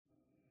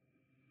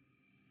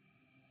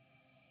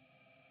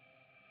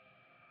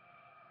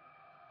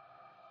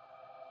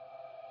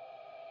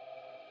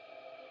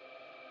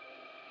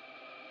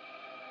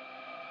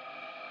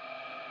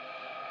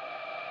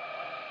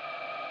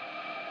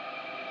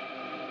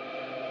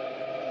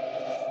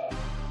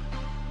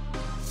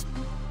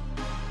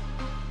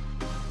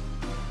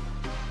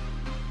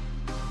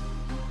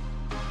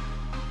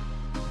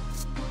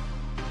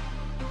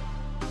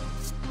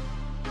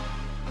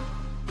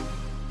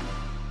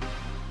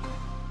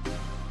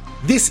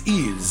This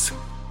is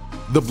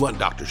the Blunt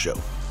Doctor Show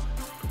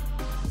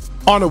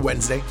on a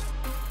Wednesday.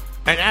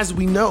 And as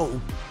we know,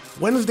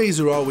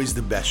 Wednesdays are always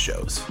the best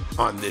shows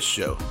on this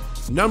show.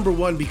 Number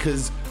one,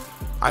 because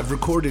I've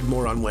recorded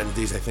more on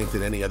Wednesdays, I think,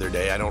 than any other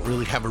day. I don't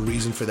really have a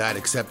reason for that,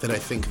 except that I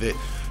think that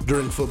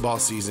during football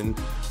season,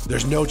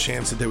 there's no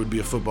chance that there would be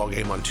a football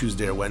game on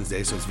Tuesday or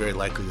Wednesday, so it's very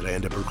likely that I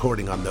end up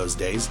recording on those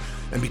days.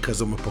 And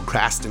because I'm a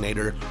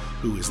procrastinator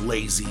who is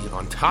lazy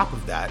on top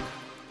of that,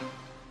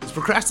 is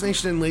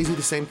procrastination and lazy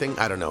the same thing?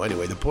 I don't know.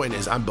 Anyway, the point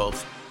is I'm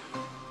both.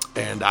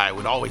 And I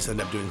would always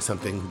end up doing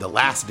something the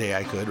last day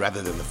I could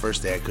rather than the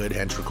first day I could,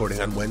 hence recording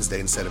on Wednesday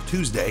instead of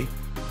Tuesday.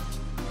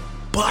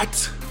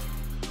 But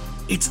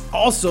it's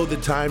also the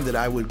time that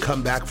I would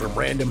come back from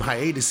random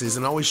hiatuses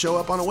and always show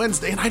up on a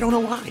Wednesday, and I don't know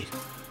why.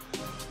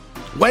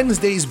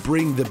 Wednesdays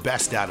bring the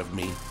best out of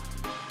me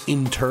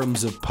in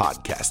terms of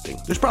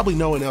podcasting. There's probably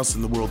no one else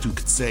in the world who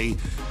could say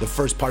the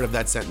first part of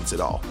that sentence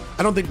at all.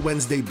 I don't think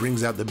Wednesday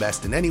brings out the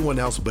best in anyone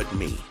else but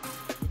me.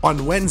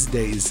 On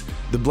Wednesdays,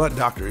 the Blunt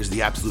Doctor is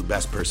the absolute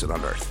best person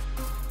on earth.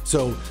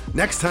 So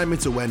next time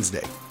it's a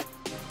Wednesday,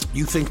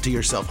 you think to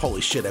yourself,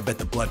 holy shit, I bet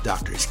the Blunt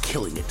Doctor is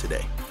killing it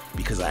today.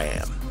 Because I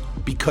am.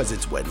 Because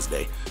it's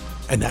Wednesday.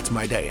 And that's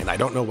my day. And I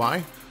don't know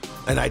why.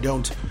 And I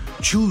don't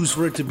choose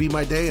for it to be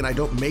my day. And I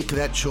don't make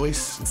that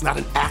choice. It's not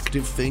an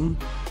active thing.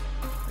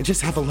 I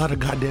just have a lot of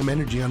goddamn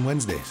energy on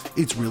Wednesdays.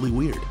 It's really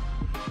weird.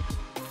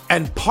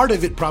 And part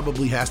of it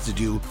probably has to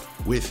do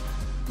with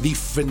the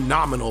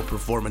phenomenal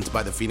performance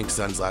by the Phoenix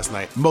Suns last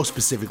night, most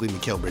specifically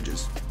MIkal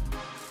Bridges.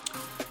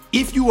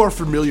 If you are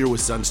familiar with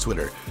Suns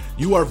Twitter,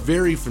 you are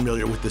very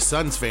familiar with the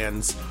Suns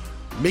fans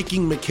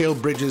making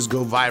MIkal Bridges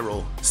go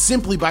viral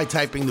simply by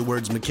typing the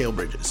words MIkal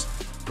Bridges,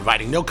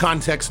 providing no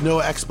context, no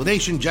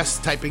explanation,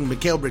 just typing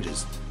MIkal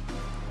Bridges.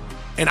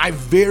 And I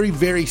very,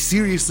 very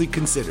seriously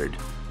considered,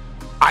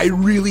 I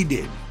really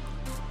did,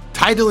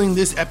 titling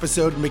this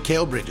episode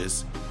MIkal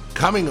Bridges,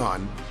 coming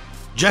on,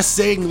 just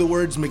saying the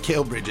words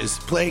MIkal Bridges,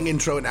 playing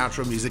intro and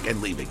outro music,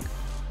 and leaving.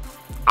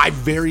 I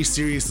very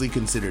seriously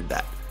considered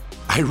that.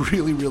 I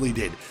really, really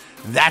did.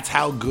 That's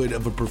how good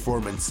of a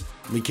performance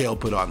MIkal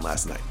put on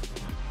last night.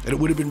 And it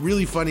would have been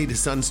really funny to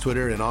Suns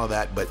Twitter and all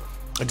that, but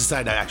I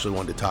decided I actually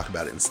wanted to talk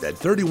about it instead.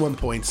 31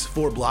 points,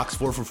 4 blocks,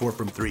 4 for 4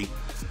 from 3.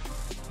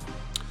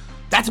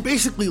 That's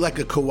basically like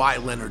a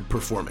Kawhi Leonard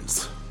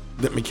performance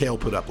that MIkal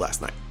put up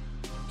last night.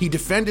 He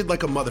defended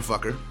like a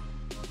motherfucker.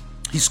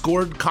 He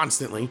scored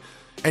constantly.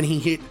 And he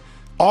hit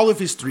all of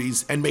his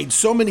threes and made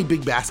so many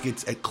big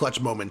baskets at clutch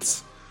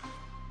moments.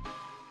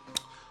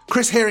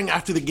 Chris Herring,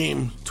 after the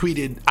game,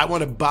 tweeted, I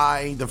want to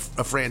buy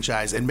a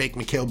franchise and make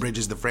MIkal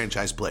Bridges the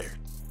franchise player.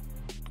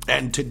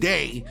 And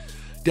today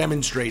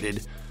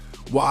demonstrated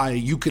why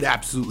you could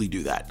absolutely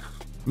do that.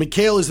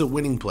 MIkal is a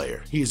winning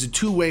player. He is a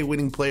two-way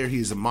winning player. He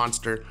is a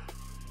monster.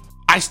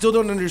 I still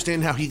don't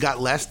understand how he got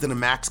less than a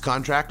max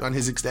contract on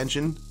his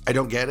extension. I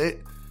don't get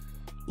it.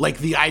 Like,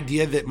 the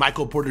idea that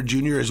Michael Porter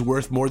Jr. is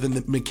worth more than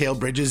MIkal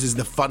Bridges is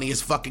the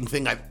funniest fucking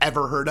thing I've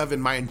ever heard of in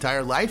my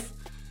entire life.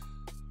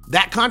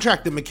 That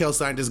contract that MIkal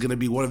signed is going to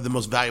be one of the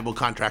most valuable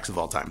contracts of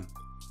all time.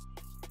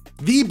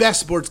 The best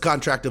sports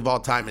contract of all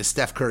time is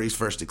Steph Curry's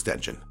first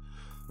extension.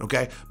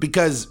 Okay?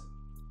 Because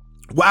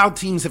while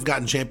teams have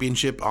gotten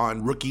championship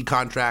on rookie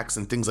contracts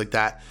and things like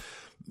that,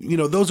 you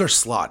know, those are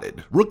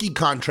slotted. Rookie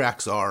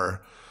contracts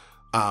are,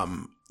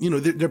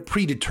 they're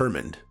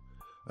predetermined.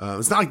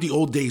 It's not like the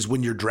old days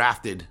when you're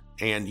drafted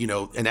and, you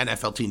know, an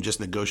NFL team just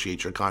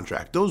negotiates your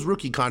contract. Those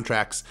rookie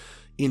contracts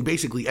in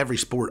basically every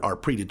sport are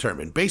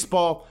predetermined.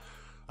 Baseball,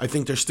 I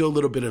think there's still a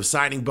little bit of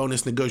signing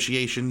bonus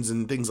negotiations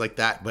and things like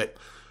that. But,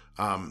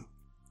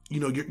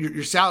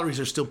 your salaries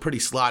are still pretty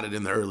slotted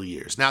in the early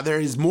years. Now, there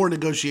is more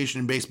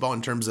negotiation in baseball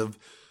in terms of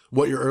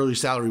what your early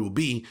salary will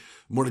be,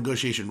 more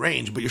negotiation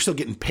range, but you're still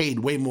getting paid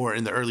way more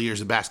in the early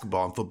years of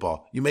basketball and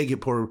football. You may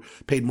get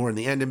paid more in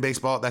the end in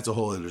baseball. That's a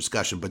whole other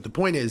discussion. But the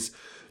point is,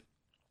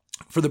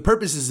 for the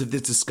purposes of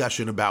this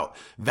discussion about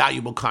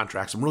valuable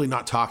contracts, I'm really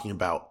not talking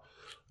about,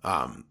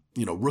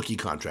 rookie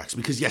contracts,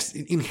 because yes,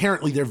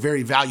 inherently they're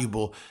very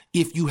valuable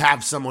if you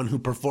have someone who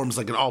performs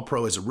like an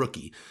all-pro as a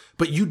rookie,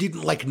 but you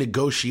didn't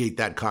negotiate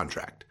that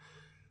contract.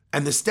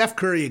 And the Steph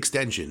Curry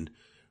extension,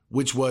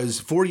 which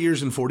was 4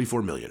 years and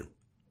 $44 million,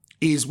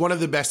 is one of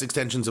the best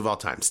extensions of all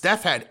time.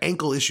 Steph had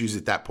ankle issues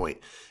at that point.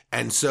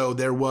 And so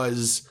there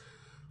was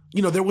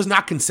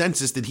not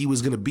consensus that he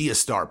was going to be a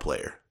star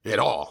player at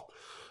all.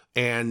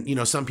 And,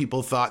 some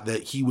people thought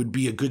that he would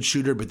be a good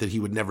shooter, but that he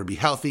would never be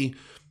healthy.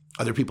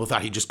 Other people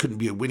thought he just couldn't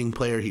be a winning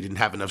player. He didn't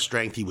have enough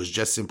strength. He was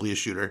just simply a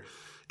shooter.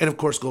 And of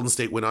course, Golden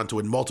State went on to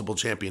win multiple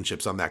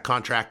championships on that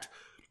contract.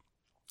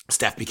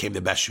 Steph became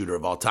the best shooter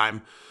of all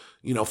time.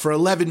 For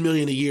 $11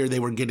 million a year, they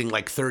were getting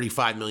like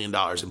 $35 million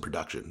in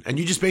production. And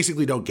you just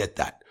basically don't get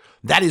that.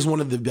 That is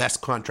one of the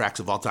best contracts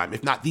of all time,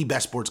 if not the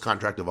best sports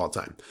contract of all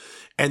time.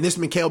 And this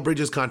MIkal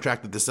Bridges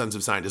contract that the Suns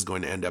have signed is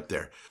going to end up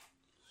there.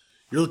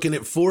 You're looking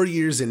at 4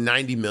 years and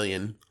 $90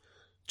 million,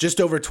 just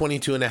over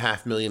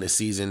 $22.5 million a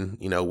season,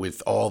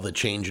 with all the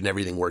change and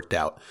everything worked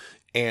out.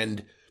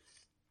 And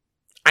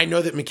I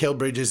know that MIkal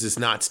Bridges is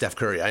not Steph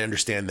Curry. I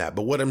understand that.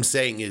 But what I'm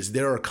saying is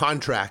there are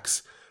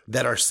contracts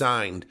that are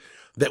signed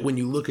that when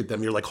you look at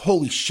them, you're like,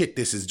 holy shit,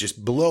 this is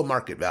just below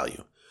market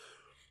value.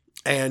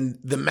 And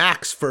the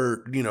max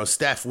for,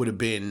 Steph would have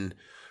been,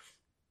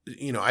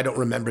 I don't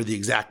remember the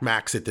exact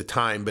max at the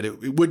time, but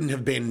it wouldn't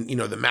have been,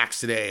 the max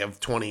today of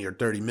 20 or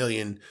 30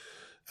 million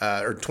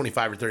or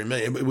 25 or 30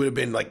 million. It would have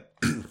been like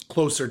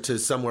closer to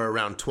somewhere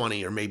around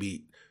 20 or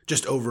maybe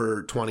just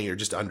over 20 or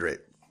just under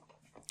it.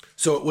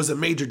 So it was a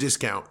major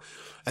discount.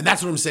 And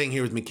that's what I'm saying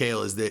here with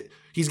MIkal is that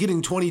he's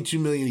getting 22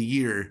 million a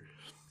year.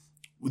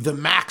 The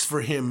max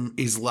for him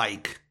is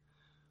like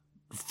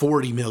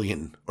 40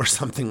 million or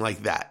something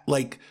like that.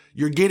 Like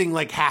you're getting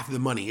like half the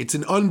money. It's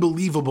an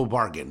unbelievable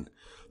bargain.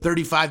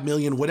 35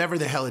 million, whatever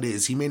the hell it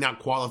is. He may not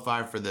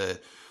qualify for the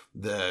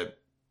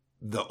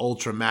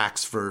ultra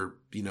max for,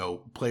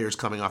 players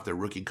coming off their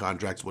rookie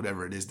contracts,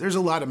 whatever it is. There's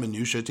a lot of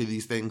minutia to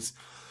these things.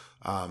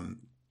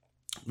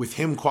 With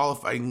him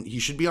qualifying, he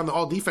should be on the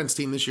all defense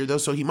team this year though,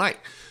 so he might.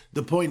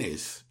 The point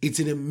is, it's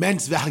an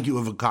immense value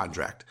of a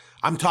contract.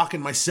 I'm talking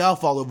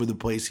myself all over the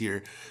place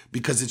here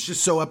because it's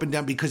just so up and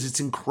down because it's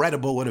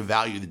incredible what a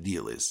value the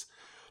deal is.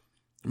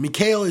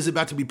 MIkal is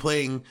about to be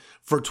playing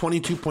for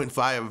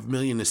 $22.5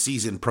 million a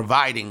season,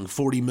 providing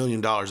 $40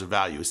 million of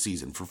value a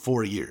season for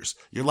 4 years.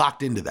 You're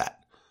locked into that.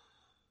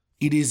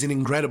 It is an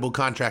incredible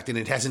contract and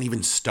it hasn't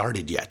even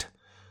started yet.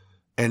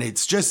 And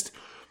it's just,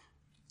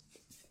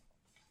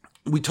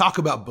 we talk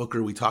about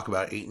Booker, we talk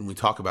about Ayton, we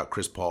talk about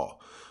Chris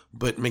Paul,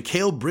 but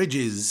MIkal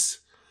Bridges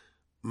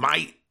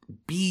might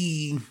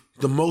be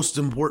the most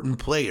important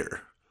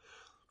player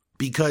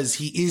because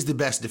he is the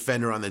best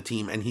defender on the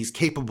team and he's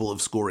capable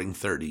of scoring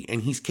 30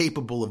 and he's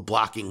capable of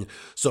blocking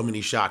so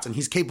many shots and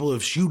he's capable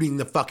of shooting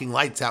the fucking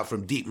lights out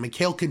from deep.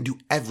 MIkal can do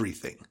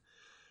everything.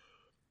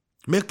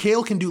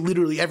 MIkal can do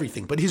literally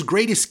everything, but his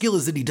greatest skill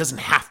is that he doesn't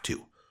have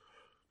to.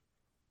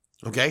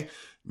 Okay?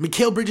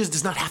 MIkal Bridges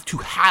does not have to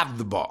have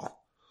the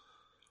ball.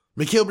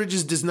 MIkal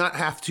Bridges does not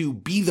have to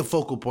be the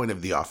focal point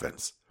of the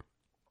offense.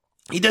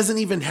 He doesn't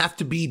even have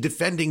to be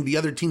defending the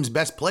other team's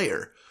best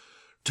player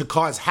to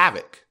cause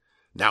havoc.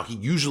 Now, he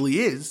usually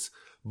is,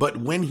 but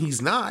when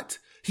he's not,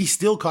 he's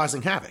still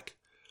causing havoc.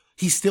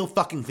 He's still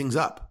fucking things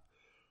up.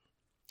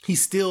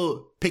 He's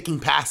still picking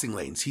passing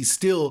lanes. He's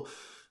still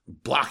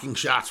blocking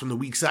shots from the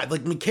weak side.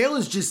 Like, MIkal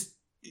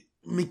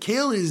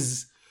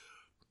is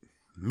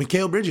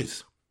MIkal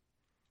Bridges.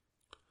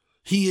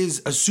 He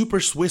is a super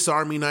Swiss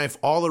Army knife,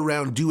 all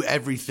around, do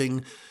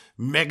everything,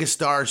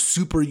 megastar,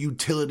 super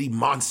utility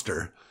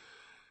monster.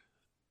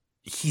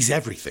 He's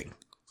everything.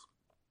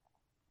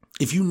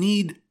 If you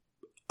need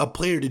a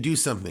player to do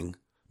something,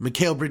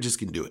 MIkal Bridges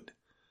can do it.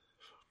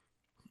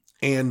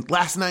 And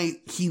last night,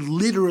 he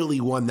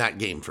literally won that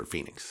game for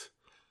Phoenix.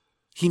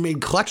 He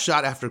made clutch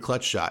shot after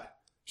clutch shot.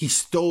 He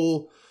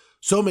stole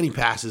so many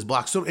passes,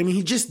 blocked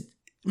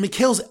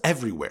MIkal's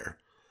everywhere.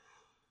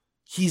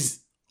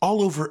 He's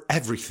all over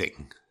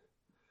everything.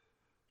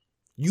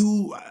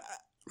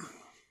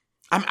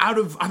 I'm out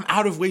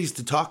of ways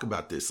to talk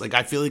about this. Like,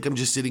 I feel like I'm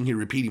just sitting here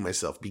repeating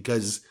myself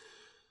because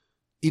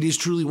it is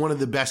truly one of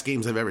the best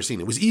games I've ever seen.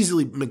 It was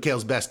easily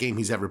MIkal's best game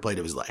he's ever played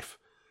of his life.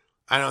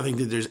 I don't think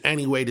that there's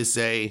any way to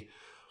say,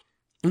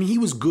 he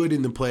was good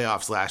in the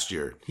playoffs last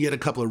year. He had a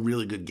couple of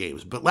really good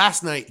games, but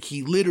last night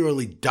he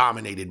literally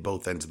dominated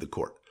both ends of the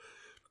court.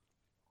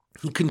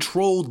 He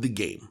controlled the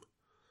game.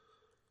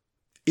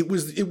 It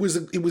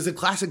was a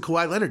classic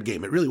Kawhi Leonard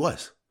game. It really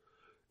was.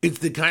 It's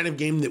the kind of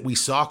game that we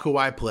saw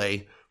Kawhi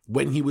play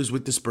when he was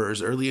with the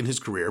Spurs early in his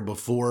career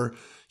before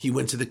he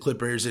went to the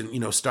Clippers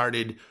and,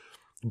 started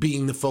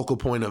being the focal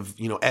point of,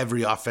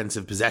 every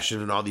offensive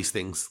possession and all these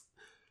things.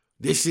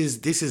 This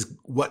is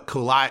what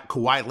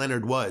Kawhi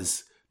Leonard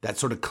was, that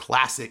sort of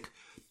classic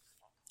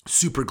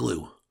super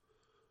glue.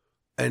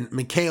 And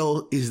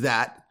MIkal is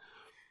that.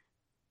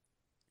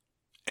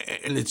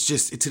 And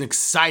it's an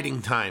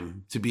exciting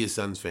time to be a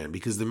Suns fan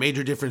because the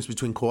major difference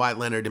between Kawhi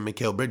Leonard and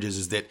MIkal Bridges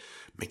is that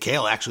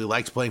MIkal actually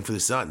likes playing for the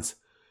Suns.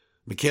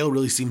 MIkal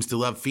really seems to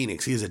love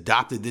Phoenix. He has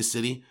adopted this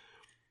city.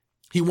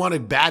 He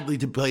wanted badly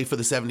to play for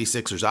the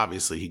 76ers,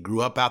 obviously. He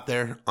grew up out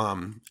there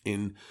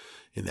in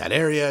that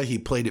area. He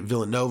played at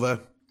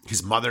Villanova.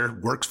 His mother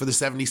works for the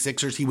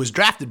 76ers. He was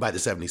drafted by the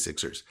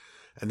 76ers.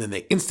 And then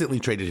they instantly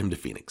traded him to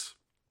Phoenix.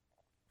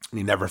 And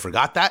he never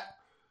forgot that.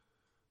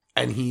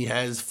 And he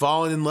has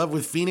fallen in love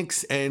with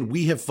Phoenix, and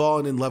we have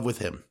fallen in love with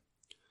him.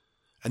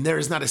 And there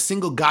is not a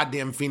single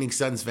goddamn Phoenix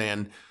Suns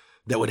fan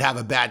that would have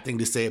a bad thing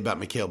to say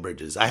about MIkal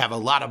Bridges. I have a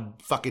lot of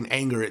fucking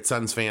anger at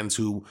Suns fans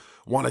who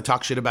want to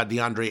talk shit about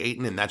DeAndre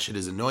Ayton, and that shit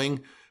is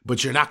annoying.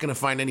 But you're not going to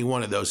find any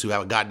one of those who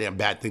have a goddamn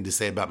bad thing to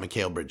say about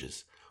MIkal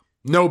Bridges.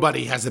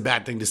 Nobody has a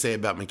bad thing to say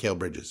about MIkal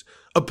Bridges.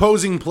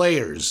 Opposing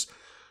players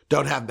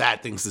don't have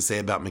bad things to say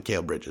about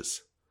MIkal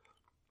Bridges.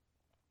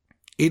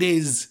 It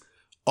is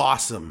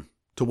awesome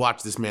to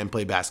watch this man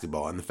play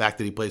basketball. And the fact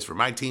that he plays for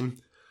my team,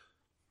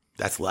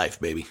 that's life,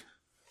 baby.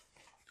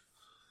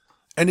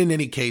 And in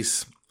any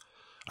case,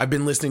 I've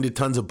been listening to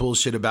tons of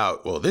bullshit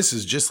about, well, this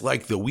is just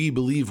like the We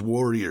Believe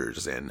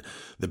Warriors, and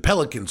the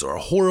Pelicans are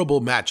a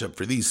horrible matchup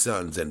for these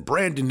Suns, and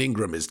Brandon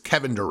Ingram is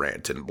Kevin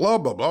Durant, and blah,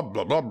 blah, blah,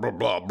 blah, blah, blah,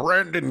 blah,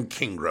 Brandon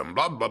Kingram,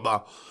 blah, blah,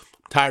 blah.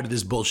 Tired of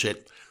this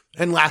bullshit.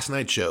 And last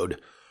night showed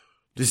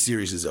this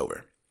series is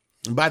over.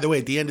 And by the way,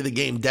 at the end of the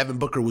game, Devin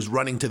Booker was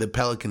running to the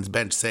Pelicans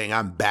bench saying,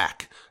 I'm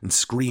back, and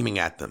screaming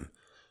at them.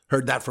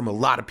 Heard that from a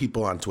lot of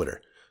people on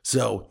Twitter.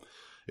 So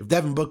if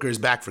Devin Booker is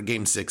back for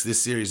Game 6, this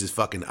series is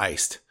fucking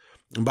iced.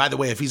 And by the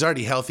way, if he's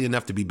already healthy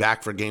enough to be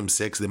back for Game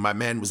 6, then my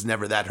man was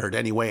never that hurt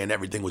anyway, and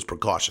everything was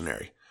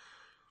precautionary.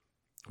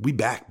 We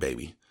back,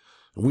 baby.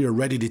 And we are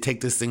ready to take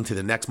this thing to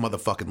the next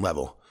motherfucking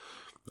level.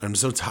 I'm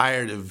so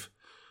tired of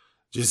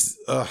just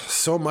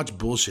so much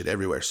bullshit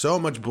everywhere. So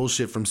much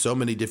bullshit from so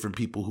many different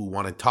people who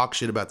want to talk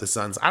shit about the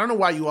Suns. I don't know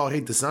why you all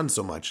hate the Suns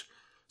so much.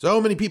 So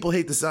many people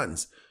hate the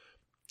Suns.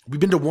 We've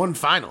been to one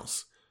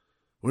finals.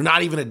 We're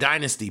not even a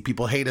dynasty.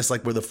 People hate us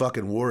like we're the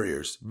fucking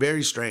Warriors.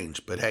 Very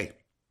strange, but hey.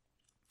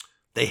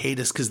 They hate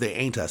us because they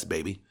ain't us,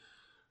 baby.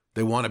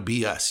 They want to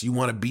be us. You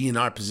want to be in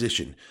our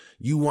position.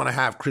 You want to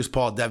have Chris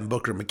Paul, Devin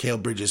Booker,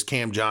 MIkal Bridges,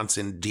 Cam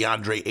Johnson,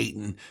 DeAndre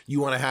Ayton.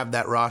 You want to have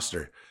that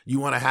roster. You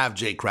want to have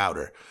Jay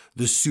Crowder,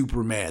 the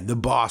Superman, the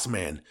boss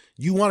man.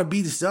 You want to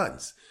be the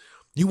Suns.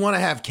 You want to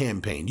have Cam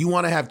Payne. You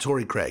want to have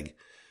Torrey Craig.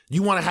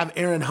 You want to have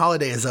Aaron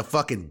Holiday as a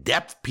fucking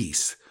depth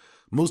piece.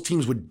 Most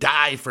teams would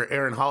die for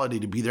Aaron Holiday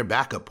to be their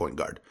backup point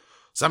guard.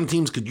 Some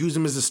teams could use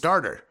him as a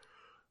starter.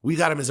 We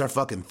got him as our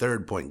fucking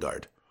third point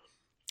guard.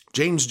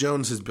 James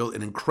Jones has built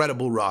an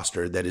incredible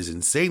roster that is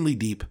insanely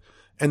deep,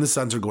 and the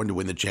Suns are going to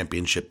win the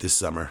championship this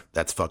summer.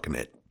 That's fucking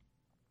it.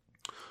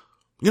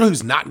 You know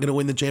who's not going to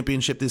win the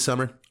championship this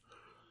summer?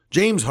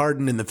 James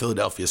Harden and the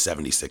Philadelphia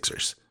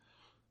 76ers.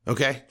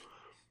 Okay?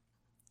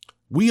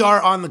 We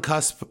are on the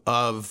cusp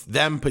of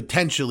them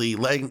potentially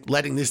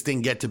letting this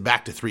thing get to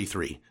back to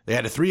 3-3. They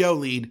had a 3-0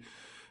 lead,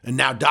 and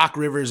now Doc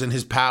Rivers and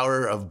his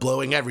power of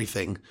blowing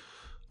everything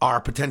are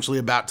potentially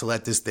about to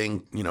let this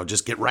thing,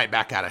 just get right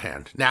back out of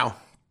hand. Now,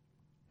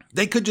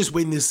 they could just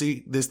win this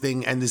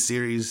thing, end this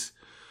series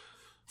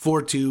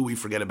 4-2. We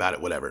forget about it,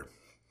 whatever.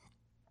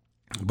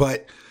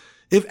 But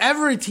if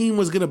ever a team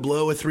was going to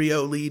blow a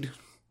 3-0 lead,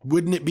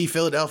 wouldn't it be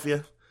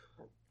Philadelphia?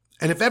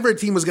 And if ever a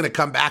team was going to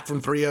come back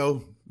from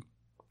 3-0,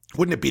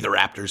 wouldn't it be the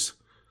Raptors?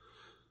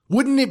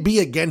 Wouldn't it be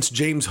against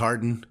James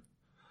Harden?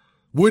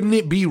 Wouldn't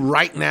it be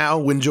right now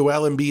when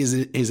Joel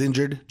Embiid is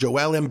injured?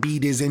 Joel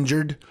Embiid is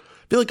injured.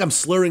 I feel like I'm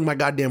slurring my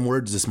goddamn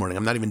words this morning.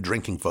 I'm not even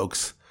drinking,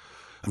 folks.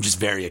 I'm just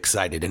very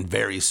excited and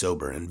very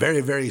sober and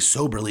very, very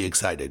soberly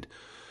excited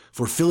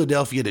for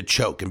Philadelphia to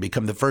choke and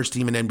become the first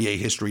team in NBA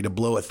history to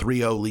blow a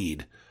 3-0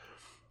 lead.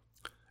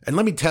 And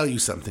let me tell you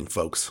something,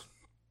 folks.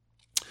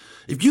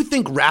 If you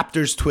think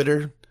Raptors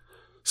Twitter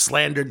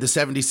slandered the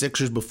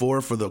 76ers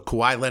before for the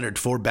Kawhi Leonard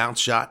 4-bounce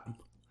shot,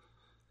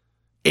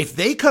 if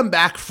they come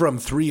back from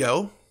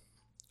 3-0,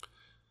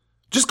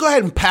 just go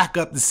ahead and pack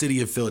up the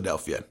city of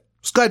Philadelphia.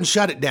 Just go ahead and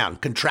shut it down,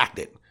 contract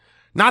it.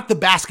 Not the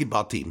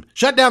basketball team.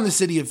 Shut down the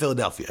city of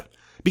Philadelphia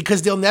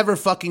because they'll never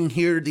fucking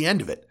hear the end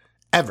of it.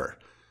 Ever.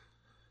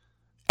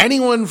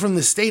 Anyone from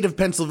the state of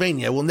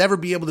Pennsylvania will never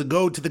be able to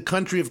go to the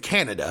country of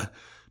Canada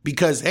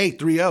because, hey,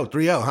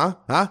 3-0, huh?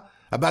 Huh?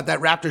 About that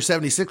Raptors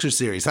 76ers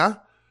series, huh?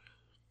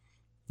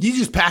 You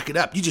just pack it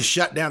up. You just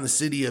shut down the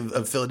city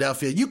of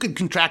Philadelphia. You could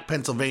contract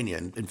Pennsylvania.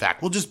 In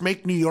fact, we'll just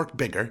make New York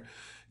bigger.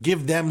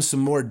 Give them some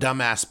more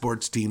dumbass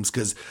sports teams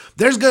because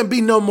there's going to be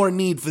no more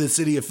need for the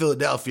city of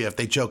Philadelphia if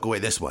they choke away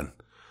this one.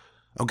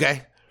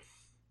 Okay?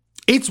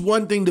 It's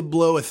one thing to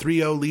blow a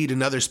 3-0 lead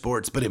in other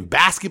sports, but in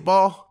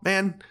basketball,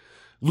 man,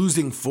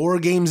 losing 4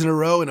 games in a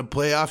row in a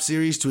playoff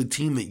series to a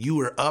team that you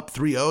were up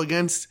 3-0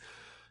 against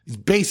is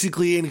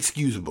basically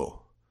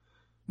inexcusable.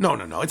 No.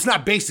 It's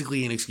not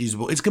basically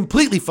inexcusable. It's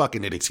completely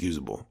fucking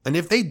inexcusable. And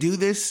if they do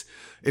this,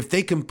 if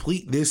they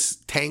complete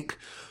this tank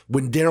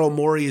when Daryl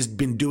Morey has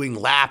been doing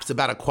laps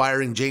about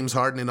acquiring James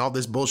Harden and all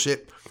this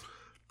bullshit,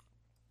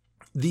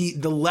 the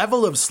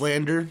level of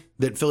slander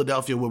that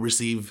Philadelphia will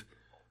receive,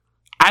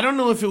 I don't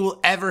know if it will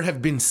ever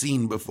have been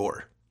seen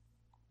before.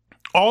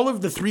 All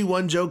of the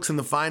 3-1 jokes in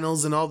the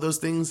finals and all those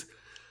things,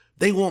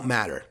 they won't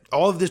matter.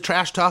 All of this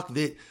trash talk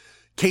that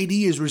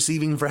KD is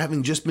receiving for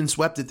having just been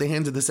swept at the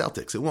hands of the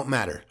Celtics, it won't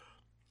matter.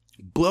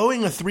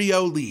 Blowing a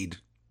 3-0 lead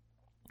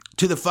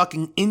to the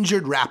fucking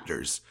injured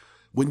Raptors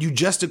when you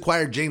just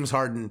acquired James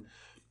Harden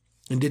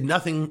and did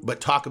nothing but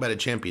talk about a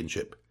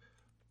championship.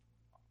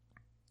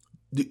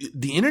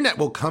 The internet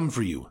will come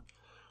for you.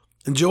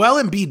 And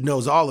Joel Embiid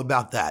knows all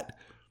about that.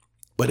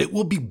 But it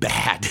will be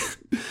bad.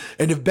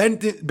 And if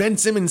Ben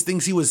Simmons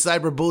thinks he was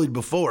cyberbullied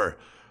before,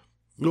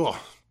 boy,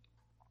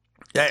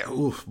 I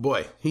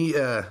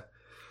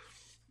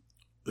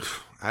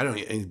don't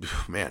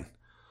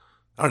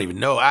even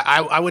know.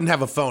 I wouldn't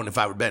have a phone if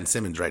I were Ben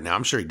Simmons right now.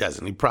 I'm sure he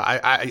doesn't.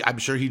 I'm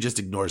sure he just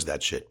ignores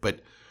that shit.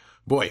 But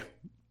boy,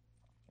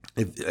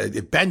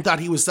 if Ben thought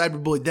he was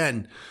cyberbullied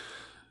then,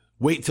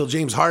 wait till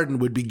James Harden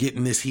would be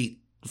getting this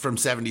heat from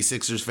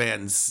 76ers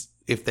fans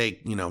if they,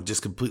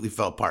 just completely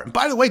fell apart. And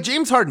by the way,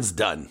 James Harden's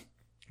done,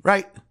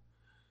 right?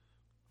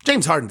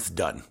 James Harden's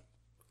done.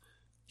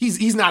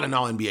 He's not an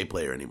all-NBA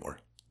player anymore.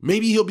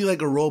 Maybe he'll be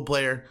like a role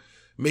player.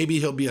 Maybe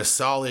he'll be a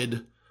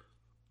solid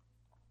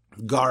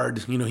guard.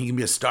 He can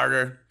be a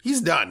starter.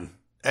 He's done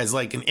as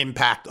like an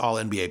impact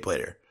all-NBA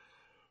player.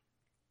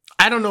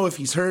 I don't know if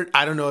he's hurt.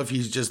 I don't know if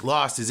he's just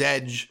lost his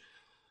edge.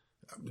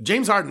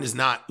 James Harden is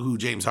not who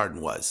James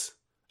Harden was.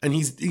 And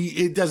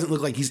it doesn't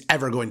look like he's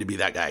ever going to be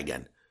that guy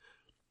again.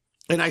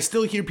 And I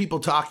still hear people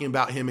talking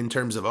about him in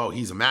terms of,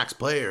 he's a max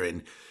player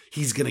and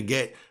he's going to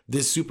get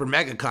this super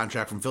mega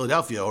contract from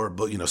Philadelphia, or,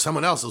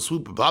 someone else will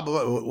swoop, blah,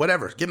 blah, blah,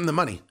 whatever. Give him the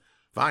money.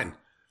 Fine.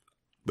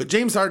 But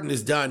James Harden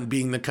is done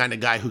being the kind of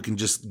guy who can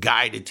just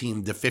guide a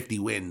team to 50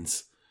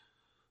 wins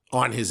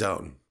on his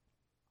own.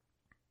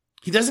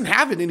 He doesn't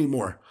have it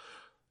anymore.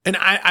 And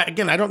I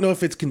don't know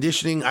if it's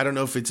conditioning. I don't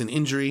know if it's an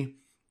injury,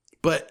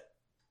 but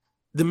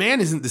the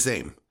man isn't the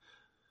same.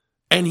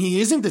 And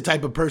he isn't the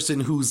type of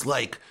person who's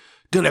like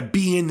going to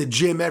be in the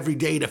gym every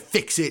day to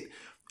fix it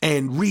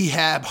and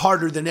rehab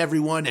harder than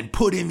everyone and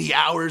put in the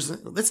hours.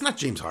 That's not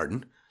James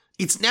Harden.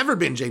 It's never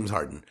been James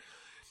Harden.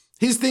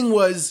 His thing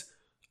was,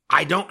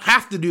 I don't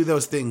have to do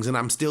those things and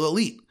I'm still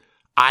elite.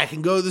 I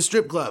can go to the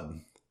strip club.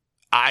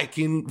 I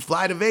can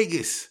fly to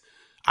Vegas.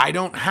 I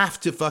don't have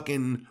to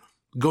fucking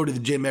go to the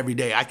gym every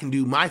day. I can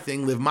do my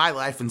thing, live my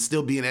life, and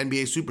still be an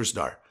NBA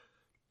superstar.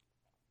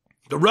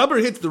 The rubber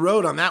hits the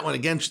road on that one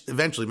again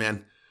eventually,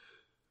 man.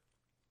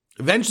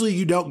 Eventually,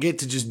 you don't get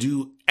to just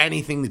do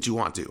anything that you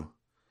want to.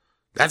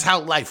 That's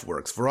how life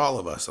works for all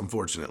of us,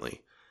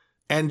 unfortunately.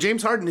 And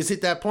James Harden has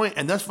hit that point,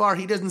 and thus far,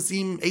 he doesn't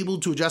seem able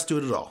to adjust to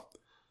it at all.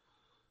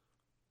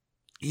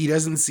 He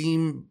doesn't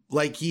seem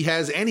like he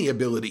has any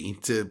ability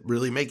to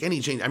really make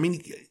any change. I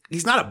mean,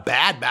 he's not a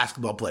bad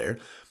basketball player.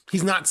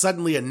 He's not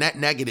suddenly a net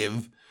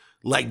negative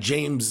like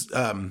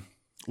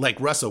like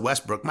Russell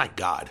Westbrook. My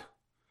God.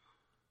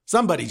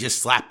 Somebody just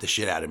slapped the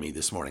shit out of me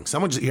this morning.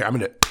 Someone just here, I'm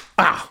going to,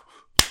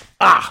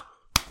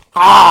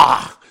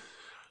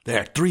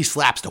 There, 3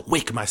 slaps to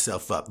wake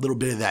myself up. A little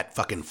bit of that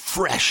fucking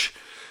freshy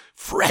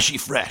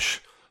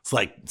fresh. It's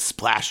like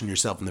splashing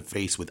yourself in the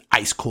face with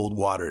ice cold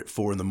water at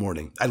 4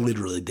 a.m. I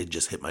literally did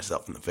just hit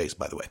myself in the face,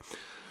 by the way.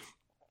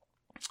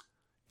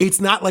 It's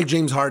not like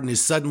James Harden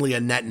is suddenly a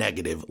net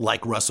negative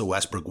like Russell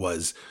Westbrook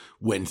was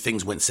when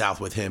things went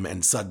south with him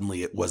and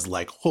suddenly it was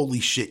like,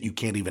 holy shit, you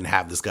can't even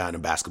have this guy on a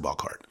basketball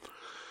court.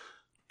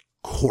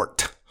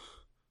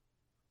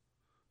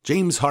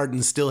 James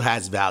Harden still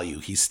has value.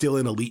 He's still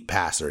an elite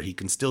passer. He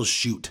can still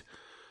shoot.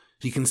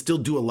 He can still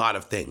do a lot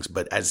of things.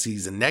 But as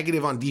he's a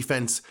negative on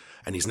defense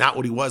and he's not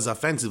what he was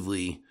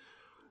offensively,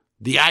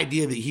 the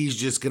idea that he's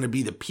just going to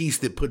be the piece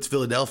that puts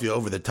Philadelphia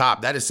over the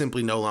top, that is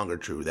simply no longer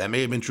true. That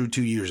may have been true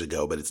 2 years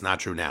ago, but it's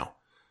not true now.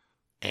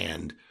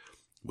 And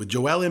with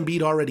Joel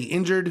Embiid already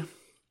injured,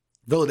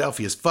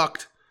 Philadelphia's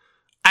fucked.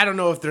 I don't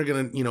know if they're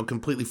going to,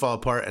 completely fall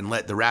apart and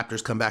let the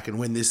Raptors come back and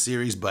win this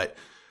series, but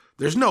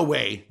there's no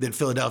way that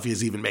Philadelphia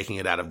is even making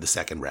it out of the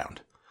second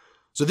round.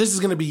 So this is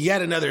going to be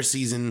yet another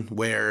season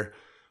where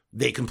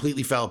they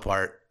completely fell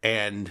apart.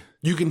 And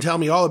you can tell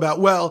me all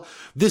about,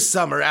 this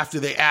summer after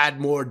they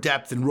add more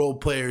depth and role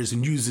players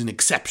and use an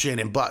exception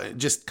and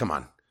just come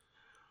on.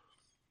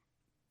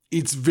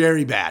 It's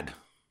very bad.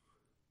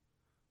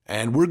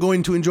 And we're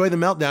going to enjoy the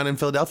meltdown in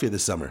Philadelphia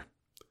this summer.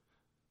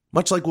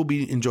 Much like we'll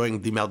be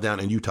enjoying the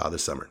meltdown in Utah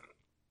this summer.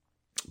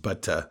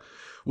 But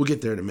we'll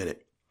get there in a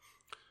minute.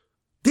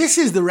 This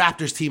is the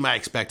Raptors team I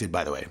expected,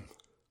 by the way.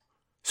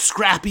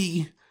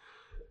 Scrappy,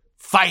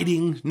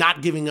 fighting,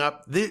 not giving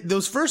up.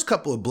 Those first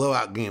couple of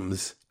blowout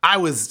games, I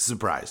was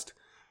surprised.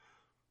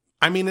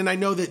 I mean, and I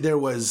know that there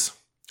was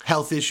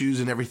health issues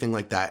and everything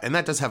like that, and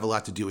that does have a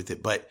lot to do with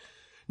it, but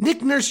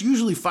Nick Nurse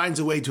usually finds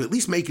a way to at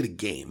least make it a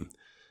game.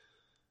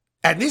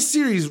 And this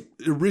series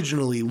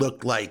originally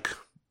looked like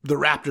the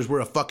Raptors were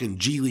a fucking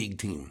G League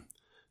team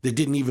that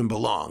didn't even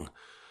belong.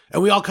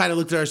 And we all kind of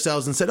looked at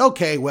ourselves and said,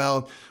 okay, we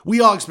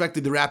all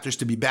expected the Raptors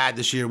to be bad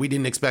this year. We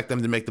didn't expect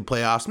them to make the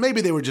playoffs. Maybe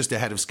they were just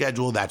ahead of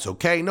schedule. That's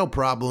okay. No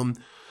problem.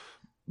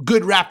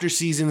 Good Raptors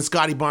season.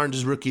 Scotty Barnes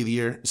is Rookie of the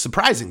Year.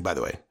 Surprising, by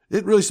the way.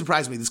 It really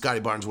surprised me that Scotty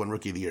Barnes won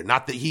Rookie of the Year.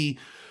 Not that he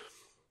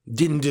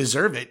didn't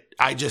deserve it.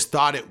 I just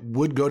thought it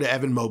would go to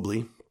Evan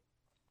Mobley.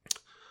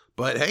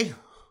 But hey,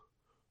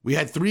 we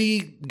had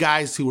 3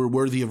 guys who were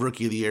worthy of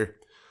Rookie of the Year.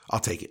 I'll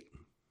take it.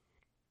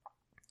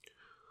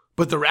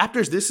 But the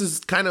Raptors, this is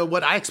kind of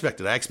what I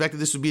expected. I expected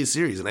this would be a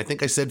series, and I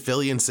think I said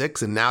Philly in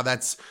 6, and now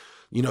that's,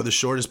 the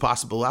shortest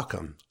possible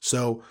outcome.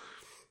 So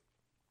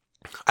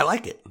I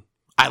like it.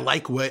 I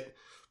like what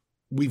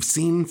we've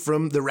seen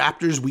from the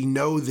Raptors. We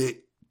know that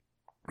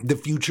the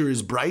future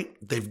is bright.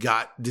 They've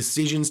got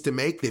decisions to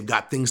make. They've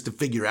got things to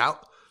figure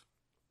out.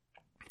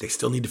 They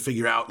still need to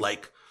figure out,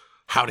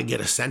 how to get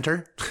a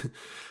center.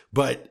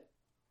 But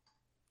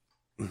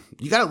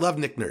you got to love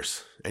Nick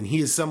Nurse, and he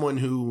is someone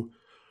who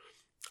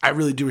I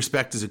really do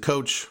respect as a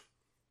coach.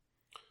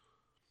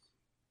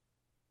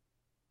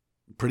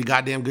 Pretty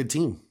goddamn good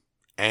team.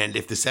 And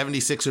if the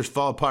 76ers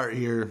fall apart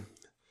here,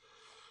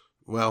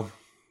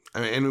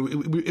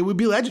 it would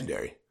be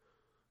legendary.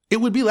 It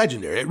would be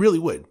legendary. It really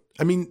would.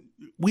 I mean,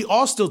 we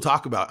all still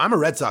talk about, I'm a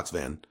Red Sox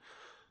fan,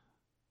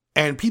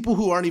 and people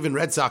who aren't even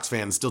Red Sox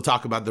fans still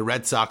talk about the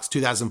Red Sox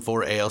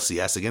 2004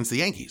 ALCS against the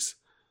Yankees.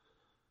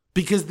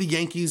 Because the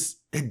Yankees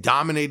had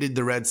dominated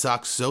the Red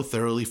Sox so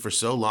thoroughly for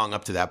so long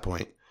up to that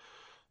point.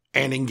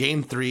 And in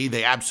game 3,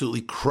 they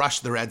absolutely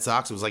crushed the Red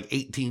Sox. It was like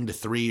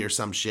 18-3 or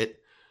some shit.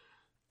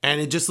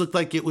 And it just looked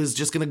like it was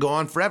just going to go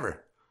on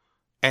forever.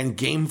 And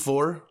game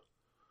 4,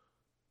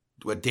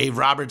 Dave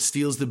Roberts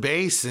steals the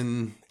base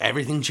and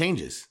everything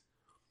changes.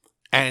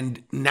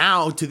 And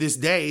now, to this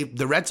day,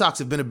 the Red Sox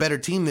have been a better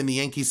team than the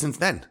Yankees since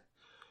then.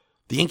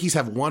 The Yankees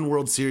have 1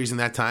 World Series in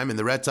that time, and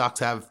the Red Sox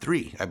have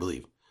 3, I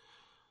believe.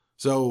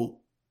 So,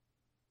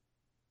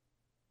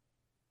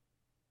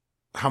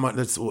 how much?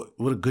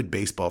 What a good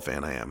baseball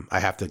fan I am. I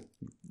have to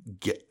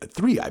get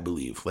 3, I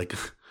believe. Like,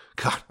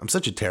 God, I'm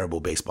such a terrible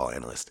baseball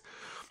analyst.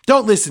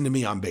 Don't listen to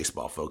me on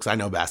baseball, folks. I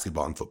know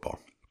basketball and football.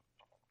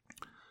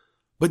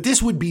 But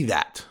this would be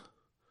that.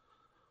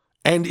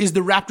 And is the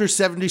Raptors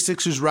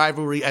 76ers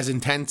rivalry as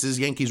intense as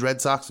Yankees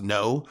Red Sox?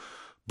 No.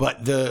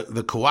 But the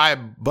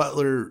Kawhi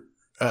Butler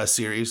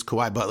series,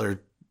 Kawhi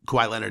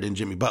Leonard and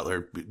Jimmy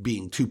Butler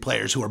being 2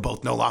 players who are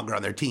both no longer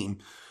on their team,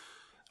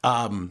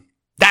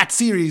 that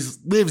series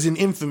lives in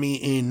infamy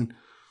in,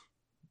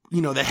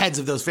 the heads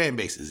of those fan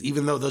bases,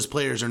 even though those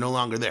players are no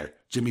longer there.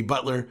 Jimmy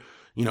Butler,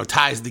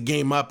 ties the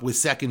game up with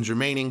seconds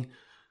remaining.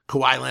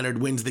 Kawhi Leonard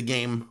wins the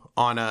game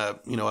on a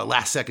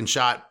last second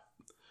shot,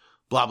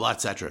 blah, blah,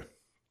 etc.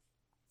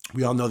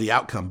 We all know the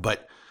outcome,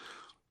 but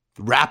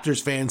Raptors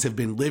fans have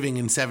been living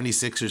in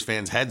 76ers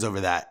fans' heads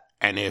over that.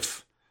 And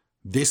if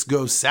this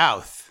goes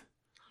south,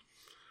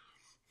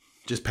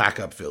 just pack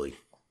up Philly.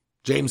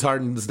 James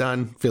Harden's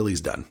done.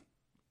 Philly's done.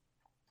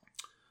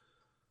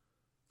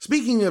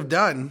 Speaking of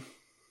done,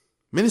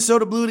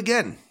 Minnesota blew it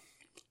again.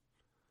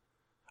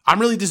 I'm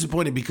really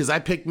disappointed because I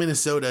picked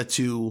Minnesota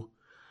to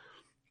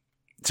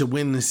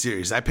win this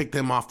series. I picked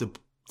them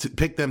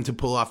to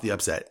pull off the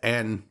upset.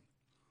 And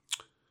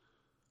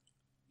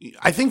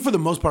I think for the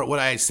most part, what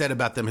I said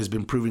about them has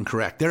been proven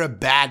correct. They're a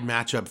bad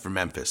matchup for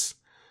Memphis.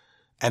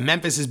 And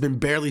Memphis has been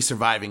barely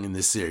surviving in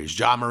this series.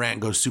 Ja Morant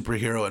goes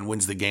superhero and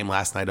wins the game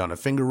last night on a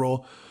finger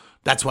roll.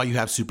 That's why you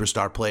have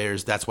superstar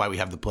players. That's why we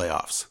have the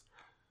playoffs.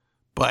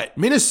 But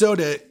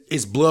Minnesota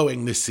is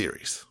blowing this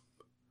series.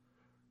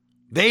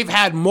 They've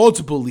had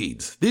multiple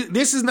leads.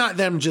 This is not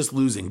them just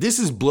losing. This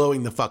is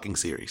blowing the fucking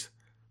series.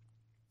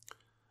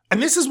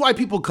 And this is why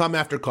people come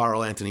after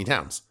Karl Anthony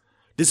Towns.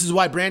 This is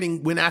why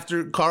Brandon went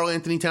after Karl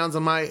Anthony Towns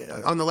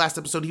on the last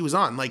episode he was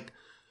on. Like,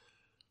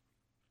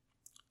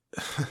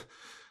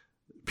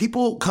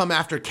 people come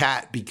after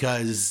Cat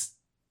because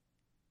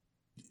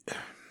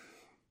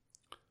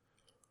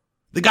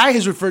the guy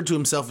has referred to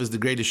himself as the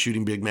greatest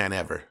shooting big man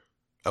ever.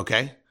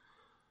 Okay?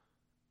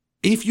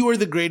 If you are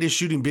the greatest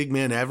shooting big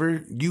man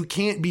ever, you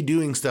can't be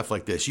doing stuff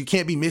like this. You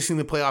can't be missing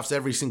the playoffs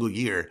every single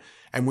year.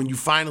 And when you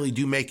finally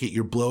do make it,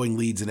 you're blowing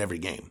leads in every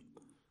game.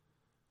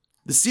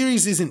 The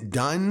series isn't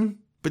done,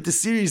 but the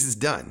series is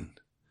done.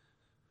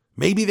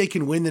 Maybe they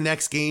can win the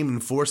next game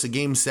and force a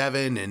game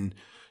 7. And,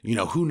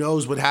 who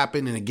knows what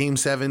happened in a game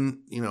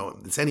 7.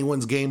 It's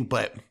anyone's game.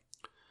 But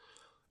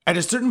at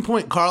a certain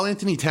point, Karl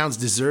Anthony Towns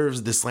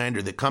deserves the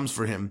slander that comes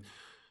for him.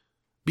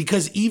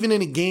 Because even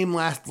in a game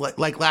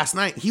like last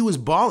night, he was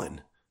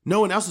balling. No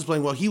one else was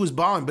playing well. He was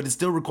balling, but it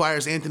still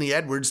requires Anthony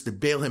Edwards to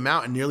bail him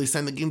out and nearly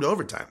send the game to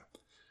overtime.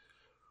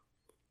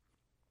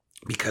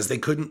 Because they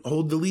couldn't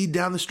hold the lead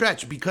down the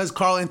stretch. Because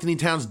Karl Anthony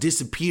Towns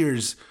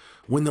disappears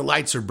when the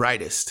lights are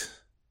brightest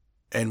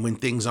and when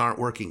things aren't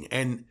working.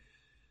 And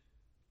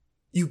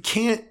you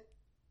can't.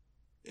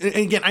 And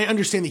again, I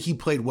understand that he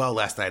played well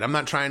last night. I'm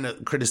not trying to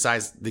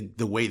criticize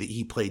the way that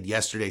he played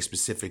yesterday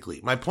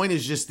specifically. My point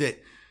is just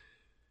that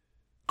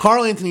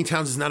Karl Anthony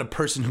Towns is not a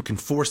person who can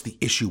force the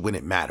issue when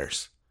it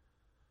matters.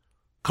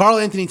 Karl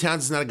Anthony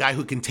Towns is not a guy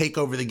who can take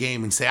over the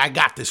game and say, I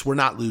got this, we're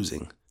not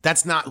losing.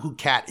 That's not who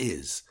Cat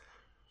is.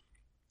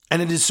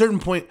 And at a certain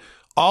point,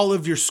 all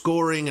of your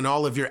scoring and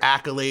all of your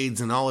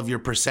accolades and all of your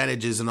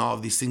percentages and all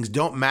of these things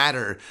don't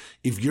matter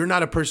if you're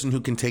not a person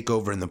who can take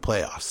over in the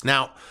playoffs.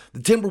 Now, the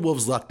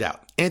Timberwolves lucked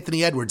out.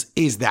 Anthony Edwards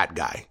is that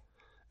guy.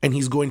 And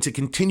he's going to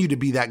continue to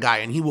be that guy,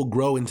 and he will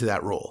grow into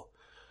that role.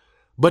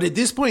 But at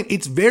this point,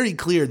 it's very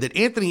clear that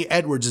Anthony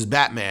Edwards is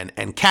Batman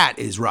and Cat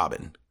is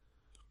Robin.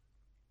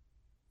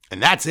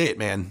 And that's it,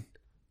 man.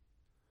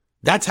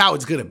 That's how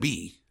it's going to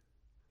be.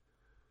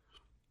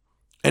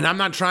 And I'm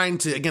not trying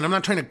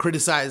to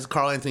criticize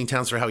Karl Anthony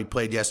Towns for how he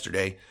played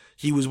yesterday.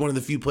 He was one of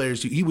the few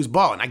players he was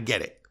balling. I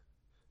get it.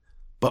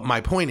 But my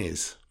point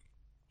is,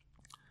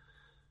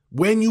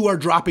 when you are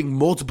dropping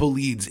multiple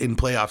leads in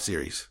playoff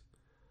series,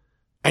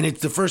 and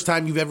it's the first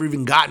time you've ever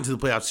even gotten to the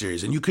playoff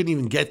series, and you couldn't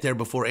even get there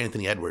before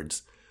Anthony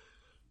Edwards,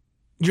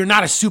 you're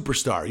not a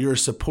superstar. You're a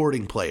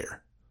supporting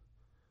player.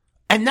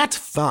 And that's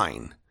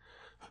fine.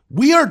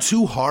 We are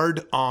too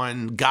hard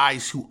on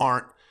guys who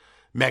aren't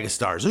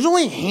megastars. There's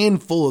only a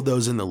handful of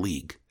those in the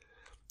league.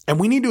 And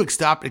we need to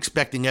stop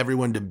expecting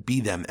everyone to be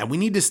them. And we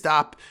need to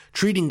stop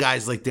treating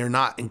guys like they're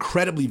not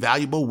incredibly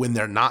valuable when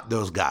they're not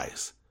those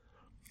guys.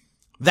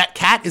 That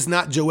Cat is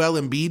not Joel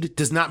Embiid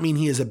does not mean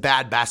he is a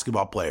bad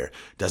basketball player.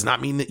 Does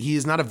not mean that he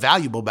is not a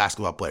valuable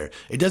basketball player.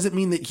 It doesn't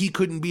mean that he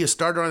couldn't be a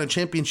starter on a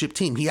championship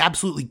team. He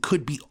absolutely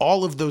could be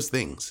all of those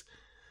things.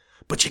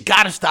 But you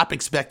got to stop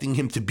expecting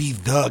him to be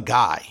the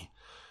guy.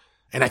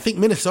 And I think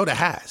Minnesota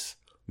has.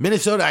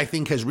 Minnesota, I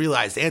think, has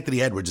realized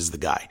Anthony Edwards is the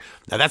guy.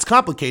 Now, that's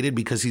complicated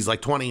because he's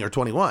like 20 or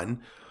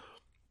 21,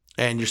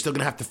 and you're still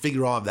going to have to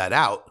figure all of that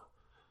out.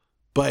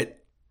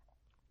 But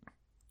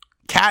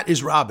Cat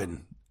is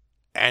Robin.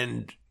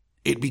 And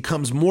it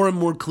becomes more and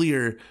more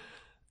clear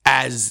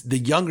as the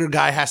younger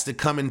guy has to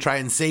come and try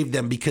and save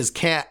them because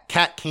Cat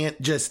can't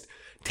just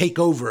take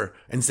over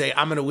and say,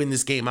 I'm going to win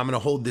this game. I'm going to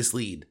hold this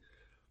lead.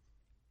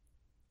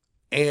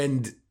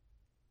 And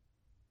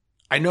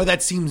I know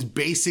that seems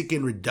basic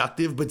and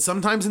reductive, but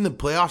sometimes in the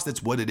playoffs,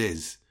 that's what it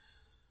is.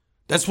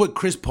 That's what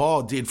Chris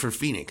Paul did for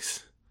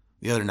Phoenix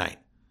the other night.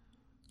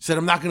 Said,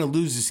 I'm not going to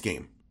lose this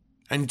game.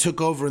 And he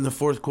took over in the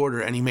fourth quarter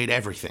and he made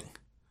everything.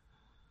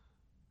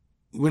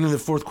 Went in the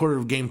fourth quarter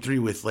of game 3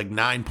 with like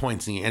 9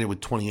 points and he ended with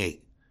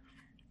 28.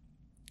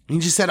 And he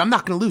just said, I'm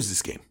not going to lose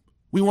this game.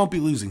 We won't be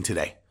losing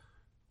today.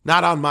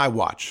 Not on my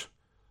watch.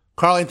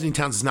 Karl Anthony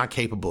Towns is not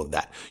capable of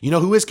that. You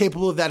know who is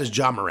capable of that is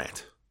Ja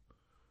Morant.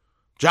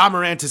 Ja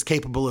Morant is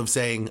capable of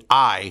saying,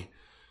 I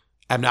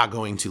am not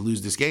going to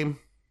lose this game.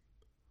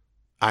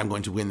 I'm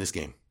going to win this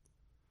game.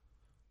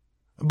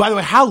 By the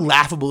way, how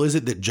laughable is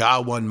it that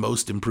Ja won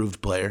most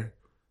improved player?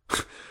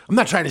 I'm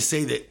not trying to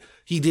say that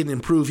he didn't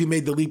improve. He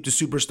made the leap to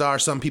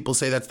superstar. Some people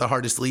say that's the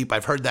hardest leap.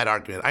 I've heard that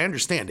argument. I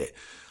understand it.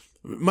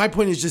 My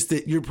point is just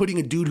that you're putting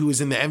a dude who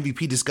is in the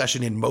MVP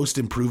discussion in most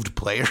improved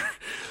player.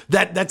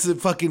 That's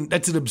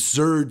an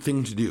absurd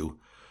thing to do.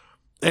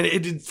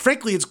 And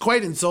frankly, it's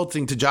quite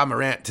insulting to Ja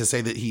Morant to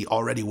say that he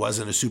already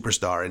wasn't a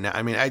superstar. And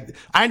I mean,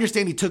 I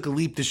understand he took a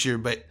leap this year,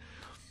 but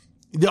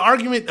the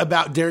argument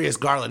about Darius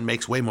Garland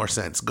makes way more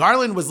sense.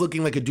 Garland was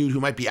looking like a dude who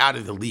might be out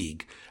of the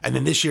league. And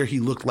then this year he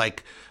looked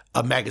like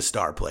a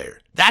megastar player.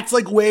 That's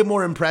like way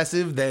more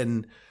impressive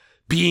than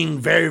being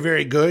very,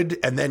 very good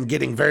and then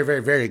getting very,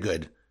 very, very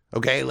good.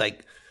 Okay?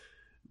 Like,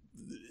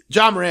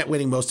 Ja Morant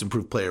winning most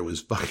improved player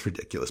was fucking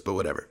ridiculous, but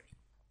whatever.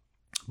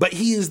 But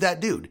he is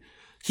that dude.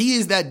 He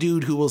is that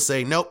dude who will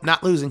say, nope,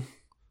 not losing.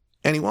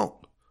 And he won't.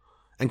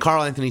 And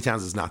Karl Anthony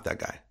Towns is not that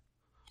guy.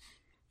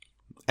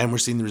 And we're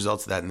seeing the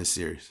results of that in this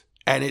series.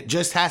 And it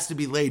just has to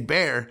be laid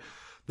bare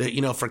that,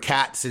 you know, for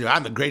Kat to say,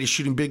 I'm the greatest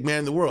shooting big man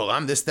in the world.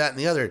 I'm this, that, and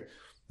the other.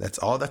 That's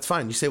all. That's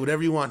fine. You say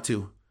whatever you want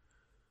to.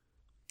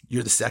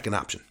 You're the second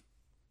option.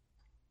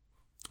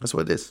 That's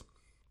what it is.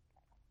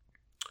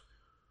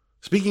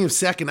 Speaking of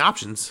second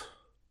options,